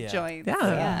coffee Yeah. joints.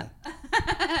 Yeah.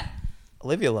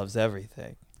 Olivia loves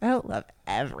everything. I don't love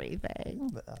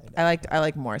everything. I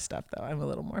like more stuff though. I'm a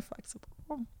little more flexible.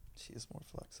 She's more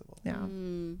flexible. Yeah.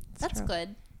 That's true.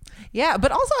 good. Yeah,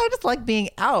 but also I just like being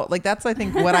out. Like that's I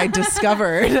think what I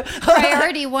discovered.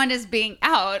 Priority 1 is being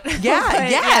out. Yeah, But,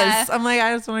 yes. I'm like,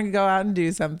 I just want to go out and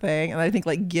do something. And I think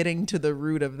like getting to the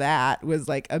root of that was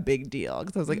like a big deal.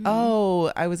 Because I was like,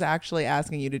 oh, I was actually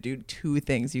asking you to do 2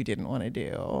 things you didn't want to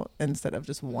do instead of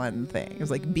just one thing. It was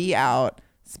like be out,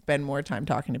 spend more time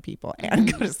talking to people,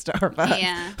 and go to Starbucks.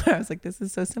 Yeah. But I was like, this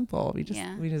is so simple. We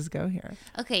just go here.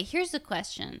 Okay, here's a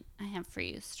question I have for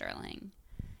you, Sterling.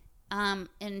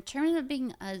 In terms of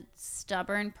being a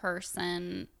stubborn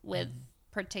person with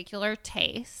particular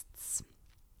tastes,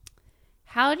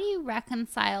 how do you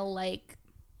reconcile like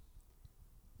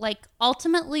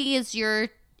ultimately is your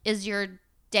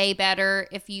day better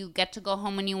if you get to go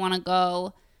home when you want to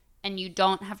go and you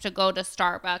don't have to go to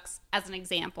Starbucks, as an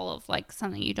example of like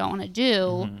something you don't want to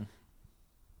do?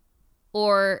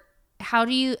 Or how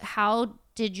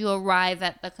did you arrive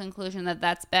at the conclusion that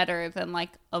that's better than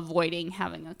like avoiding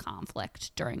having a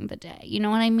conflict during the day? You know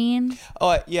what I mean?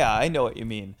 Oh, yeah, I know what you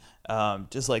mean.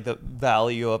 Just like the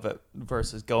value of it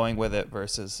versus going with it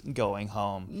versus going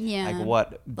home. Yeah. Like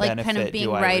what Like benefit kind of being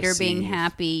do I right or being receive?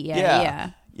 happy.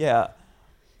 Yeah. Yeah.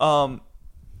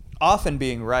 Often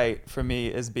being right for me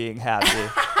is being happy.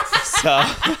 So,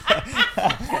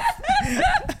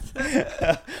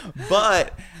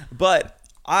 but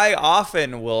I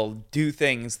often will do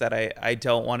things that I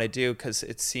don't want to do because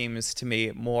it seems to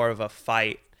me more of a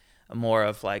fight, more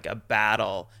of like a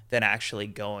battle than actually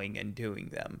going and doing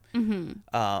them.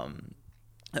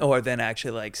 Or than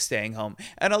actually like staying home.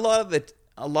 And a lot of it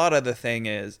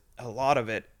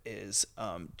is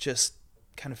just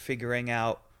kind of figuring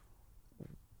out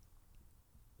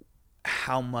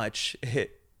how much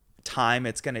time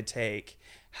it's going to take,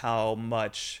 how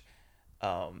much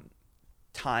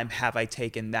time have I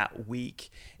taken that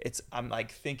week. I'm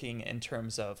like thinking in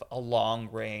terms of a long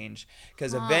range,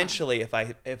 because eventually if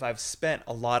I've spent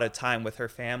a lot of time with her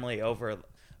family over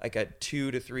like a 2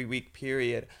 to 3 week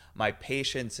period, my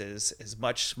patience is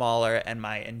much smaller and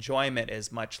my enjoyment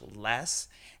is much less,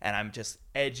 and I'm just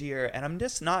edgier and I'm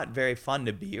just not very fun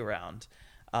to be around.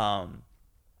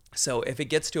 So if it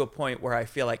gets to a point where I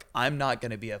feel like I'm not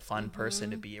going to be a fun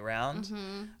person to be around,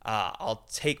 I'll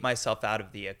take myself out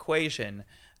of the equation,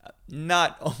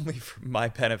 not only for my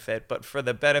benefit, but for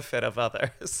the benefit of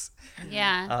others.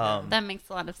 Yeah. That makes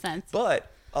a lot of sense. But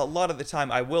a lot of the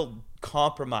time I will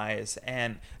compromise,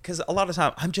 and because a lot of the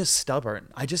time I'm just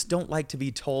stubborn. I just don't like to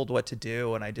be told what to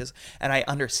do, and I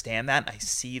understand that, and I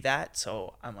see that.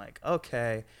 So I'm like,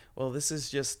 okay, well, this is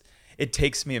just, it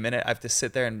takes me a minute. I have to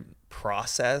sit there and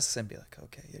process and be like,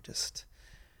 okay, you're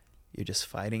just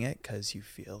fighting it because you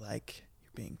feel like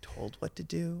you're being told what to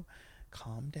do.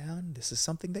 Calm down. This is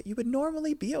something that you would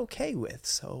normally be okay with.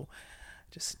 So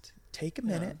just take a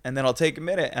minute, and then I'll take a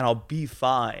minute and I'll be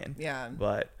fine. Yeah.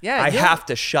 But Yeah, I yeah. have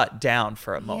to shut down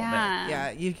for a moment.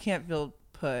 Yeah, you can't feel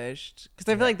pushed,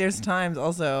 because I feel like there's times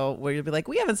also where you'll be like,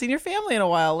 we haven't seen your family in a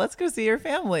while, let's go see your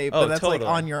family, but that's like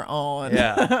totally. on your own.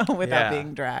 Yeah. Without Yeah.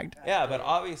 being dragged. Yeah, but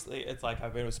obviously it's like I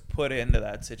was put into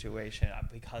that situation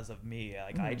because of me.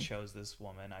 Like I chose this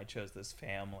woman, I chose this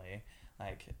family.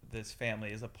 Like this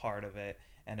family is a part of it,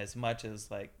 and as much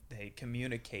as like they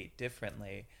communicate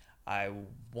differently, I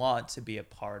want to be a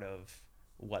part of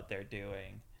what they're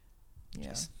doing. Yeah.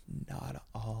 Just not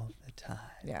all the time.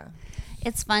 Yeah.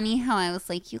 It's funny how I was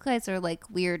like, you guys are like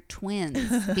weird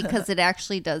twins, because it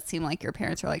actually does seem like your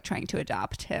parents are like trying to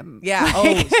adopt him. Yeah.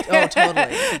 Oh,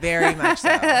 totally. Very much so.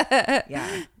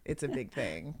 Yeah. It's a big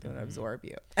thing to absorb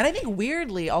you. And I think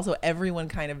weirdly also everyone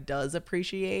kind of does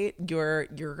appreciate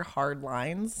your hard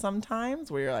lines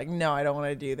sometimes, where you're like, no, I don't want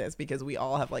to do this, because we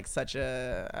all have like such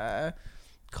a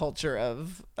culture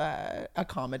of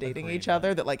accommodating each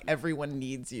other that like everyone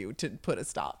needs you to put a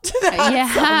stop to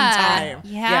that sometime.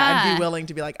 Yeah. And be willing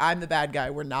to be like, I'm the bad guy,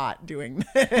 we're not doing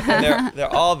this. And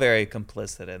they're all very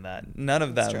complicit in that. None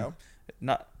of That's them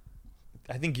true.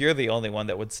 I think you're the only one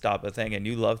that would stop a thing, and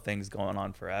you love things going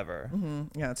on forever.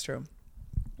 Yeah, that's true.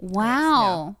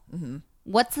 Wow.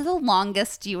 What's the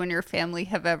longest you and your family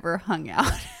have ever hung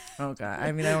out? Oh God.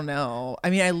 I mean, I don't know.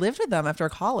 I mean, I lived with them after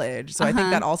college, so I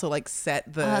think that also like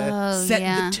set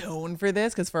the tone for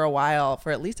this. Because for a while,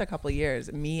 for at least a couple of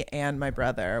years, me and my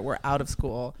brother were out of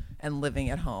school and living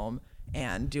at home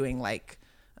and doing like,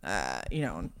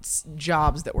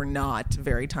 jobs that were not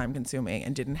very time consuming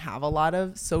and didn't have a lot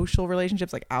of social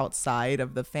relationships like outside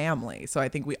of the family. So I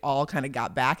think we all kind of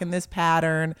got back in this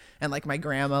pattern. And like my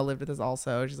grandma lived with us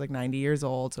also. She's like 90 years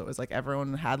old. So it was like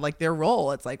everyone had like their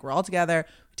role. It's like we're all together,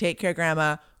 we take care of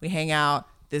grandma, we hang out.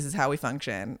 This is how we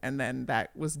function. And then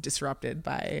that was disrupted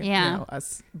by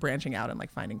us branching out and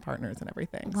like finding partners and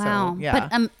everything. Wow. So,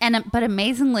 yeah. But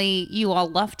amazingly, you all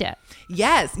loved it.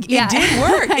 Yes, Yeah. it did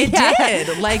work. It Yeah.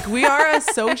 did. Like we are a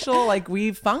social, like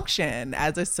we function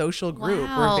as a social group.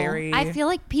 Wow. We're very. I feel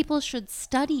like people should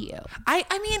study you.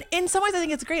 I mean, in some ways, I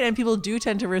think it's great, and people do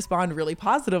tend to respond really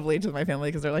positively to my family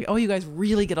because they're like, "Oh, you guys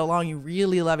really get along. You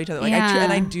really love each other." Like, Yeah.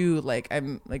 and I do. Like,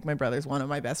 I'm like my brother's one of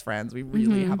my best friends. We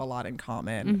really have a lot in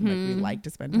common. Like, we like to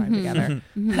spend time together.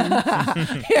 You're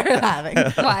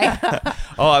laughing. Why?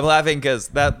 Oh, I'm laughing because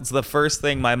that's the first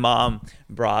thing my mom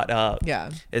brought up. Yeah.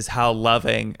 Is how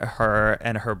loving her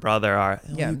and her brother are.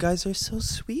 Oh, Yeah. you guys are so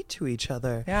sweet to each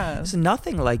other. Yeah. It's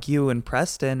nothing like you and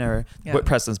Preston, or Yeah. what,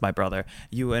 Preston's my brother.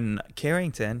 You and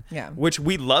Carrington. Yeah. Which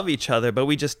we love each other, but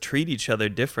we just treat each other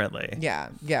differently. Yeah,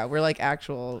 we're like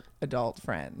actual adult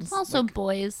friends. Also,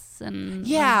 boys and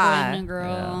Yeah. a boy and a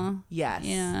girl. Yes.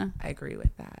 Yeah. I agree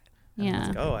with that.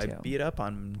 Yeah. Oh, I too. beat up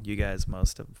on you guys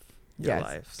most of your Yes.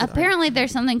 life. So. Apparently,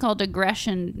 there's something called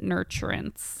aggression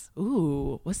nurturance.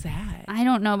 Ooh, what's that? I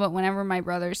don't know, but whenever my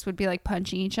brothers would be like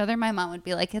punching each other, my mom would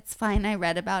be like, "It's fine. I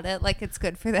read about it. Like it's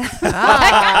good for them."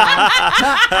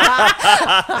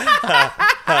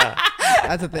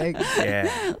 That's a thing.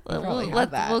 Yeah. probably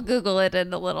have that. We'll Google it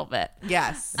in a little bit.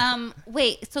 Yes.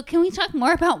 Wait. So can we talk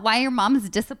more about why your mom is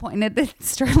disappointed in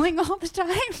Sterling all the time?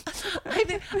 I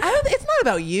don't. It's not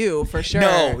about you for sure.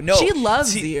 No. She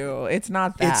loves See, you. It's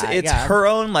not that. It's yeah. her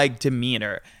own like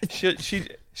demeanor.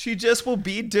 She just will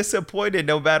be disappointed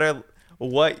no matter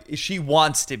what. She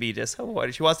wants to be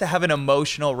disappointed. She wants to have an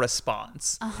emotional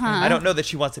response. I don't know that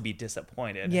she wants to be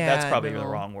disappointed. Yeah, That's probably the no.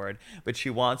 wrong word. But she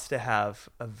wants to have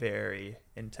a very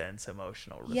intense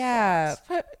emotional response. Yeah,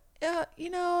 but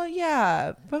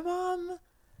yeah. My mom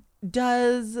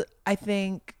does. I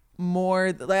think more.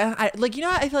 I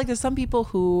feel like there's some people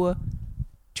who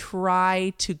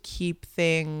try to keep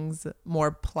things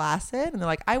more placid, and they're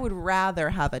like, I would rather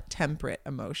have a temperate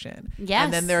emotion. Yes.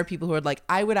 And then there are people who are like,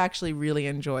 I would actually really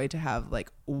enjoy to have like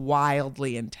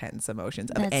wildly intense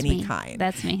emotions of That's any me. kind.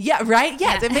 That's me. Yeah. Right.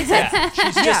 Yes. It makes sense.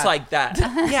 She's just like that.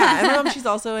 Yeah, and my mom, she's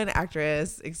also an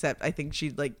actress, except I think she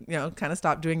like, kind of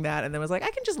stopped doing that and then was like,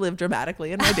 I can just live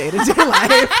dramatically in my day-to-day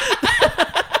life.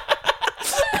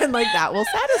 And like that will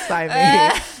satisfy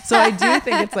me. So I do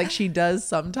think it's like she does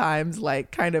sometimes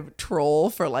like kind of troll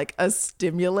for like a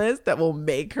stimulus that will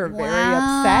make her very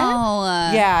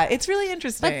upset. Yeah, it's really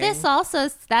interesting. But this also,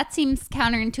 that seems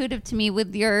counterintuitive to me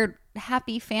with your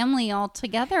happy family all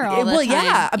together all the time.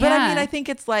 Yeah, but I mean, I think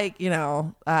it's like,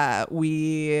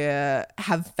 we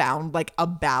have found like a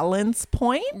balance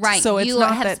point. Right. So it's you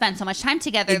not have that spent so much time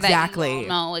together Exactly. that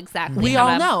you all know exactly. we how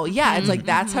all to- know. Yeah. It's like,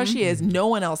 that's how she is. No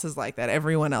one else is like that.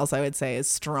 Everyone else, I would say, is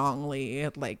strongly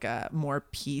like more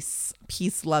peace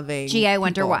loving. Gee, I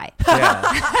wonder people. why. Yeah.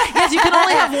 Yes, you can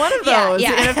only have one of Yeah, those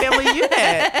yeah. in a family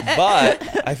unit.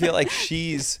 But I feel like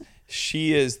she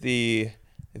is the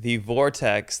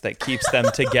vortex that keeps them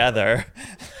together.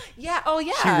 Yeah. Oh,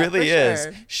 yeah. She really for is.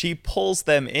 sure. She pulls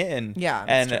them in. Yeah,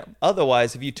 that's And true.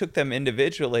 otherwise, if you took them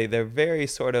individually, they're very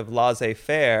sort of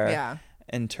laissez-faire Yeah.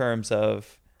 in terms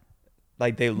of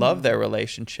like they love their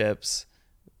relationships,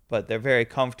 but they're very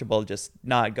comfortable just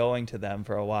not going to them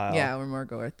for a while. Yeah, we're more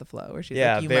go with the flow. Where she's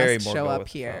Yeah, like, you very must more show go up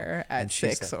with the here flow. at And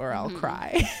she's 6 like- or I'll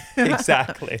cry.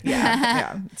 Exactly.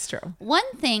 Yeah, it's true. One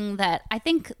thing that I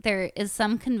think there is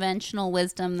some conventional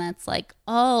wisdom that's like,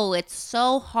 oh, it's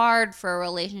so hard for a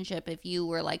relationship if you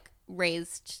were like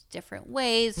raised different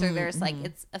ways, or there's like,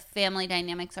 it's a family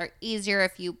dynamics are easier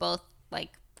if you both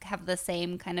like have the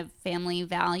same kind of family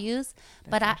values.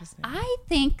 But I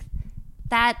think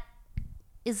that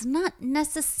is not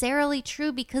necessarily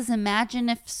true, because imagine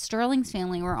if Sterling's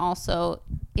family were also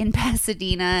in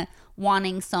Pasadena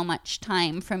wanting so much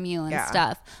time from you and Yeah.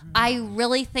 stuff. I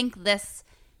really think this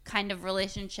kind of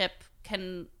relationship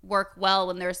can work well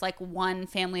when there's like one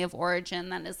family of origin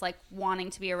that is like wanting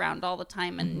to be around all the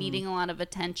time and needing a lot of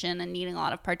attention and needing a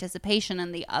lot of participation,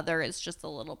 and the other is just a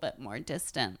little bit more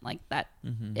distant like that.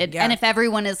 Yeah. And if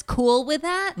everyone is cool with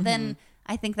that, then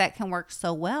I think that can work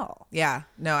so well. Yeah,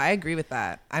 no, I agree with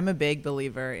that. I'm a big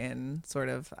believer in sort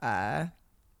of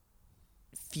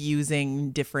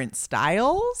fusing different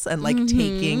styles and like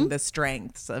taking the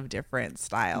strengths of different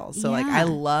styles. So like I Yeah.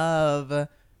 love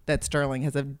that Sterling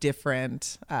has a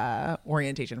different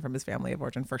orientation from his family of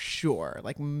origin for sure.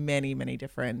 Like many, many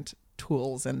different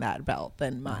tools in that belt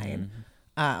than mine.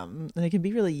 And it can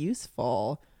be really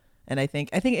useful. And I think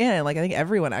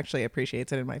everyone actually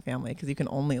appreciates it in my family, because you can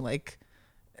only like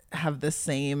have the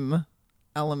same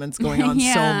elements going on so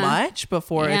Yeah. much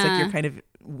before it's like Yeah. you're kind of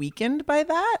weakened by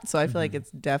that. So I feel like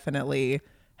it's definitely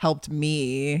helped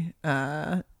me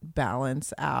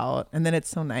balance out. And then it's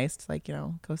so nice to like,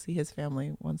 go see his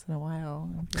family once in a while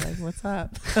and be like, what's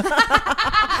up?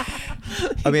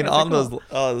 I mean, guys are on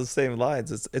those same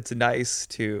lines, it's nice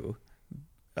to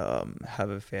have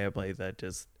a family that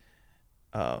just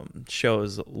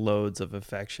shows loads of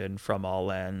affection from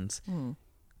all ends,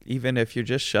 even if you're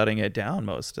just shutting it down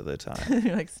most of the time.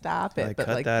 You're like, stop it. Like, but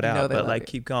cut like, that you know out, they but love like you.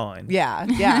 keep going. Yeah,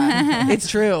 it's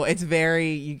true. It's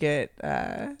very, you get,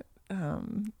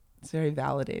 it's very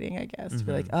validating, I guess, to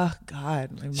be like, oh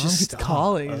God, my mom Just keeps stop.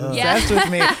 calling, Ugh. obsessed with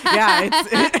me. Yeah,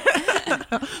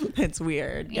 it's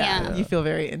weird. Yeah, Yeah. you feel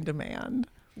very in demand.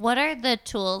 What are the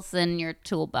tools in your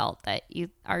tool belt that you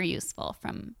are useful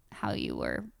from how you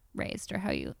were raised or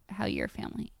how your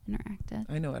family interacted?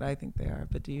 I know what I think they are,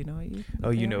 but do you know what you think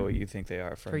Oh, they you are? know what you think they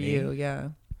are for me? you? Yeah,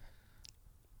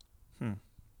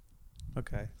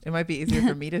 Okay. it might be easier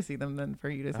for me to see them than for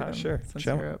you to see them. Sure. Since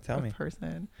Show- you're tell a me.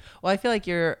 person. Well, I feel like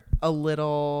you're a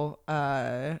little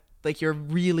Like you're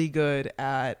really good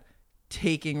at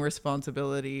taking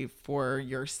responsibility for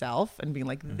yourself and being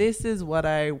like, this is what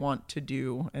I want to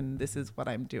do and this is what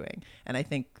I'm doing. And I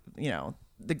think,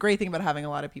 the great thing about having a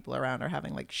lot of people around or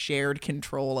having like shared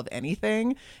control of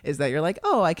anything is that you're like,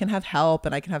 oh, I can have help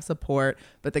and I can have support.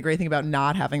 But the great thing about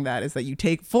not having that is that you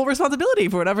take full responsibility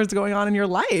for whatever's going on in your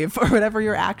life or whatever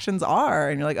your actions are.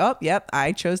 And you're like, oh, yep,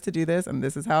 I chose to do this and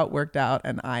this is how it worked out.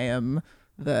 And I am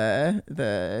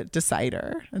the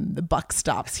decider and the buck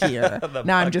stops here.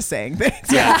 Now I'm just saying things.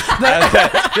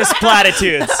 Just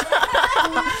platitudes.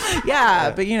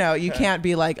 Yeah, but you can't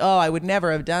be like, oh, I would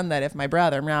never have done that if my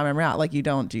brother, like you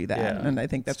don't do that. Yeah, and I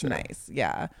think that's nice.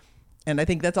 Yeah. And I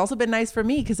think that's also been nice for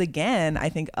me because again, I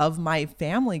think of my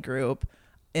family group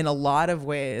in a lot of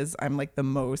ways, I'm like the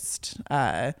most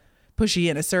pushy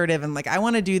and assertive and like, I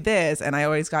want to do this. And I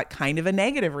always got kind of a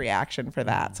negative reaction for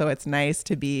that. So it's nice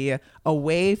to be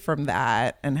away from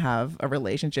that and have a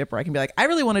relationship where I can be like, I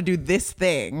really want to do this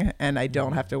thing. And I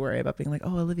don't have to worry about being like,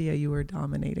 oh, Olivia, you were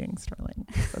dominating Sterling.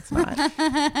 That's not going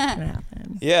to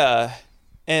happen. Yeah.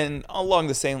 And along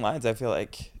the same lines, I feel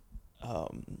like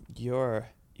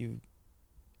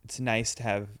it's nice to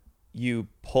have you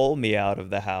pull me out of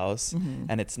the house.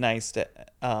 And it's nice to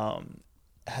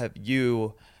have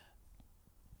you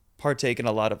partake in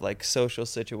a lot of like social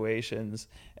situations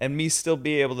and me still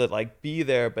be able to like be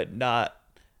there but not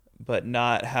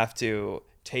have to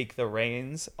take the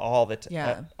reins all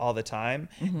the time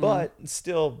but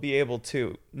still be able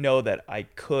to know that I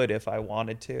could if I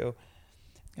wanted to.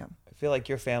 I feel like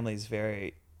your family's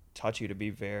taught you to be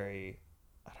very,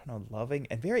 I don't know, loving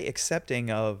and very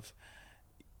accepting of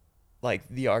like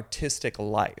the artistic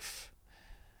life.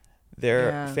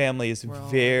 Their family is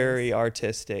very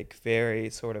artistic, very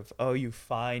sort of, oh, you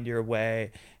find your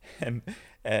way.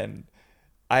 And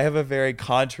I have a very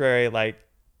contrary, like,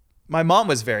 my mom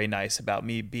was very nice about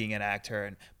me being an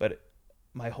actor, but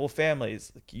my whole family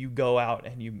is like, you go out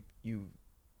and you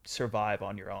survive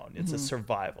on your own. It's a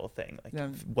survival thing. Like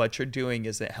what you're doing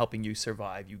isn't helping you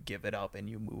survive. You give it up and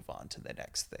you move on to the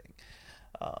next thing.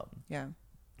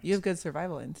 You have good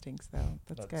survival instincts, though.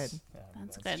 That's good. Yeah,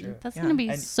 That's good. true. That's going to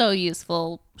be so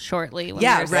useful shortly. When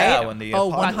Yeah, there's right? when the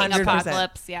 100%.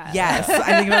 apocalypse. Yeah. Yes,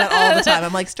 I think about it all the time.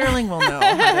 I'm like, Sterling will know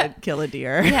how to kill a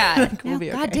deer. Yeah. Like, we'll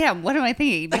be okay. God damn. What am I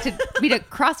thinking? Meet a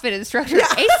CrossFit instructor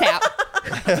ASAP. Yeah,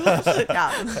 that's what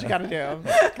you gotta do.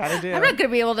 I'm not going to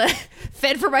be able to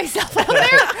fend for myself out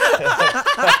there.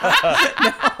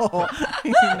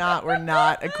 No, we're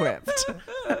not equipped.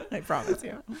 I promise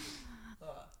you.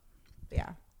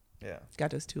 Yeah. Yeah. Got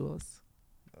those tools.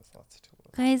 That's lots of tools.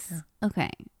 Guys,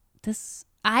 okay.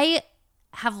 I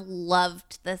have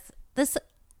loved this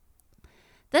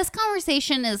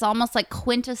conversation is almost like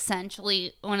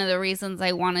quintessentially one of the reasons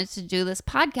I wanted to do this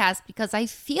podcast, because I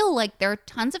feel like there are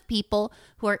tons of people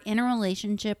who are in a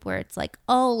relationship where it's like,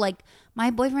 oh, like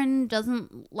my boyfriend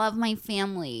doesn't love my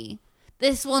family.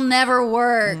 This will never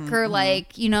work. Or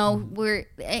like, we're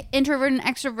introvert and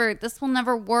extrovert. This will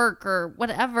never work or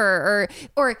whatever.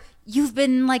 Or you've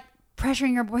been like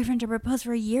pressuring your boyfriend to propose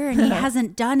for a year and he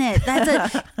hasn't done it.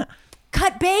 That's a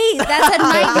cut bait. That's a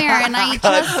nightmare. And I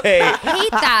just hate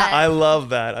that. I love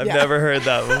that. I've never heard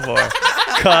that before.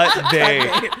 Cut bait.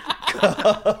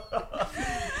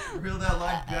 Reel that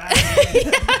line back.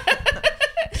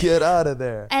 Get out of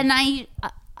there. And I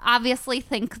obviously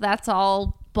think that's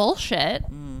all bullshit.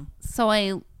 So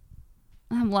I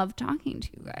love talking to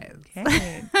you guys.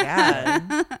 Okay.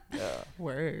 Yeah.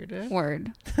 Word.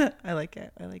 I like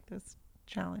it. I like those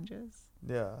challenges.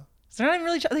 Yeah. So they're not even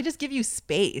really. They just give you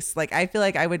space. Like I feel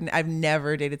like I've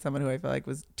never dated someone who I feel like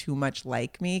was too much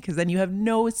like me, because then you have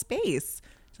no space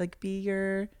to like be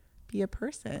a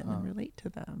person and relate to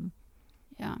them.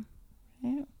 Yeah.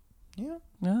 Yeah.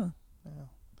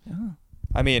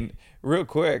 I mean, real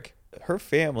quick, her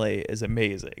family is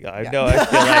amazing. I know. I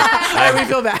feel like we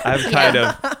feel bad. I've kind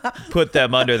of put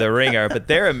them under the ringer, but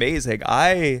they're amazing.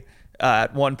 I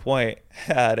at one point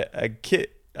had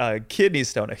a kidney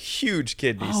stone, a huge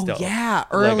kidney stone. Yeah,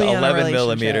 early like in a 11 relationship.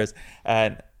 millimeters,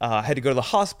 and I had to go to the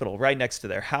hospital right next to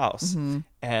their house.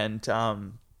 And I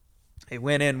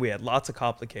went in. We had lots of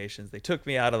complications. They took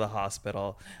me out of the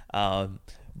hospital.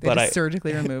 They had to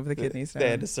surgically remove the kidney stone. They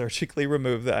had to surgically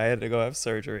remove that. I had to go have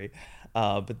surgery.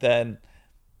 But then,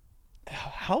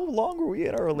 how long were we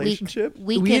in our relationship?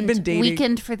 We had been dating.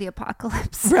 Weekend for the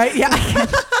apocalypse. Right? Yeah. At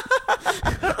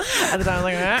the time, I was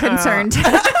like, Concerned.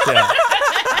 Yeah.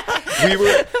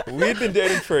 We'd been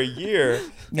dating for a year,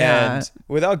 and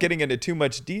without getting into too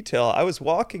much detail, I was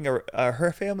walking.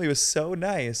 Her family was so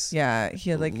nice. Yeah,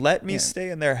 he had like let me stay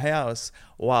in their house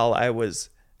while I was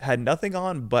had nothing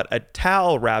on but a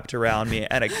towel wrapped around me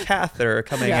and a catheter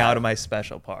coming out of my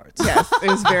special parts. Yes, it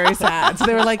was very sad. So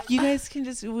they were like, you guys can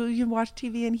just, you can watch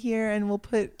TV in here and we'll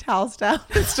put towels down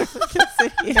and Sterling can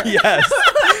sit here. Yes.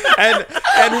 And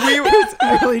we It was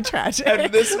really tragic.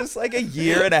 and this was like a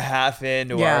year and a half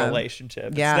into Yeah. our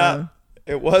relationship. Yeah.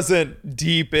 It wasn't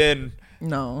deep in.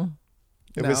 No.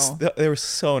 It was. They were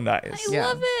so nice. I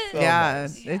love it. So Yeah,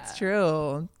 nice. it's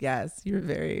true. Yes, you were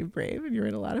very brave and you were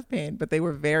in a lot of pain, but they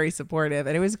were very supportive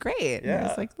and it was great. And it Yeah.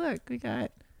 was like, look, we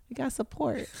got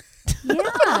support.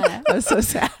 Yeah. That was so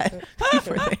sad.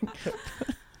 Poor thing.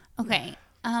 Okay.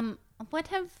 What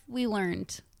have we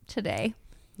learned today?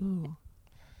 Ooh,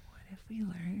 what have we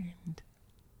learned?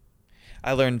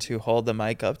 I learned to hold the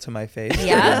mic up to my face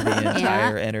Yeah. during the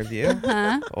entire interview,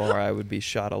 or I would be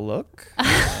shot a look.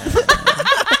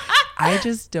 I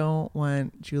just don't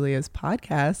want Julia's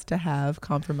podcast to have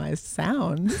compromised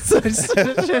sound. So I just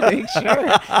to make sure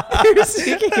you're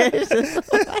speaking into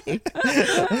the mic.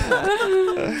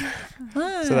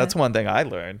 So that's one thing I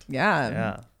learned. Yeah.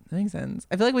 Yeah. That makes sense.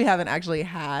 I feel like we haven't actually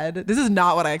had, this is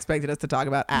not what I expected us to talk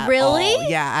about at Really? all.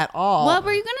 Yeah, at all. What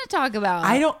were you going to talk about?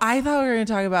 I thought we were going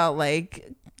to talk about like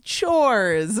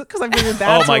chores because I figured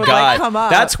that's Oh my what would God. like come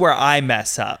up. That's where I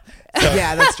mess up.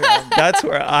 yeah, that's true. That's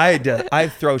where I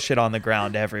throw shit on the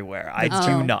ground everywhere. I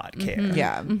do not care.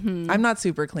 Yeah. I'm not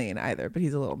super clean either, but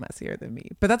he's a little messier than me.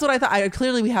 But that's what I thought.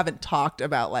 Clearly we haven't talked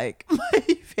about like my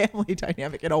family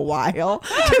dynamic in a while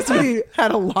because we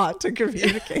had a lot to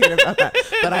communicate about that.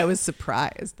 But I was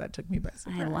surprised. That took me by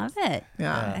surprise. I love it.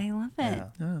 Yeah. I love it.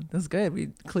 Yeah. Oh, that's good.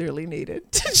 We clearly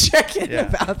needed to check in Yeah.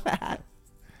 about that.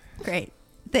 Great.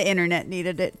 The internet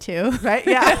needed it too. Right?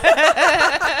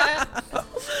 Yeah.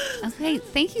 Okay.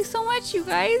 Thank you so much, you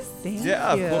guys. Thank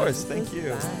Yeah, of you. course. This Thank was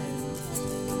you. fun.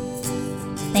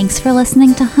 Thanks for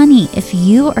listening to Honey. If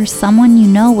you or someone you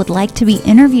know would like to be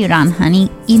interviewed on Honey,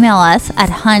 email us at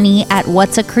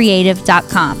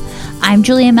honey@whatsacreative.com. I'm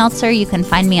Julia Meltzer. You can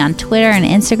find me on Twitter and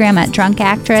Instagram at Drunk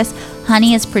Actress.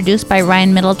 Honey is produced by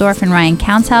Ryan Middledorf and Ryan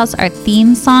Countshouse. Our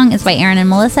theme song is by Aaron and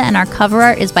Melissa, and our cover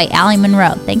art is by Allie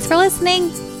Monroe. Thanks for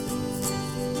listening.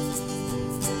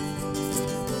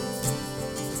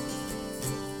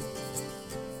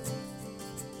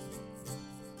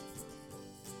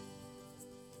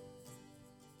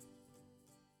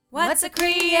 What's a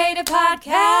Creative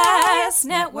Podcast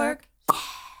Network?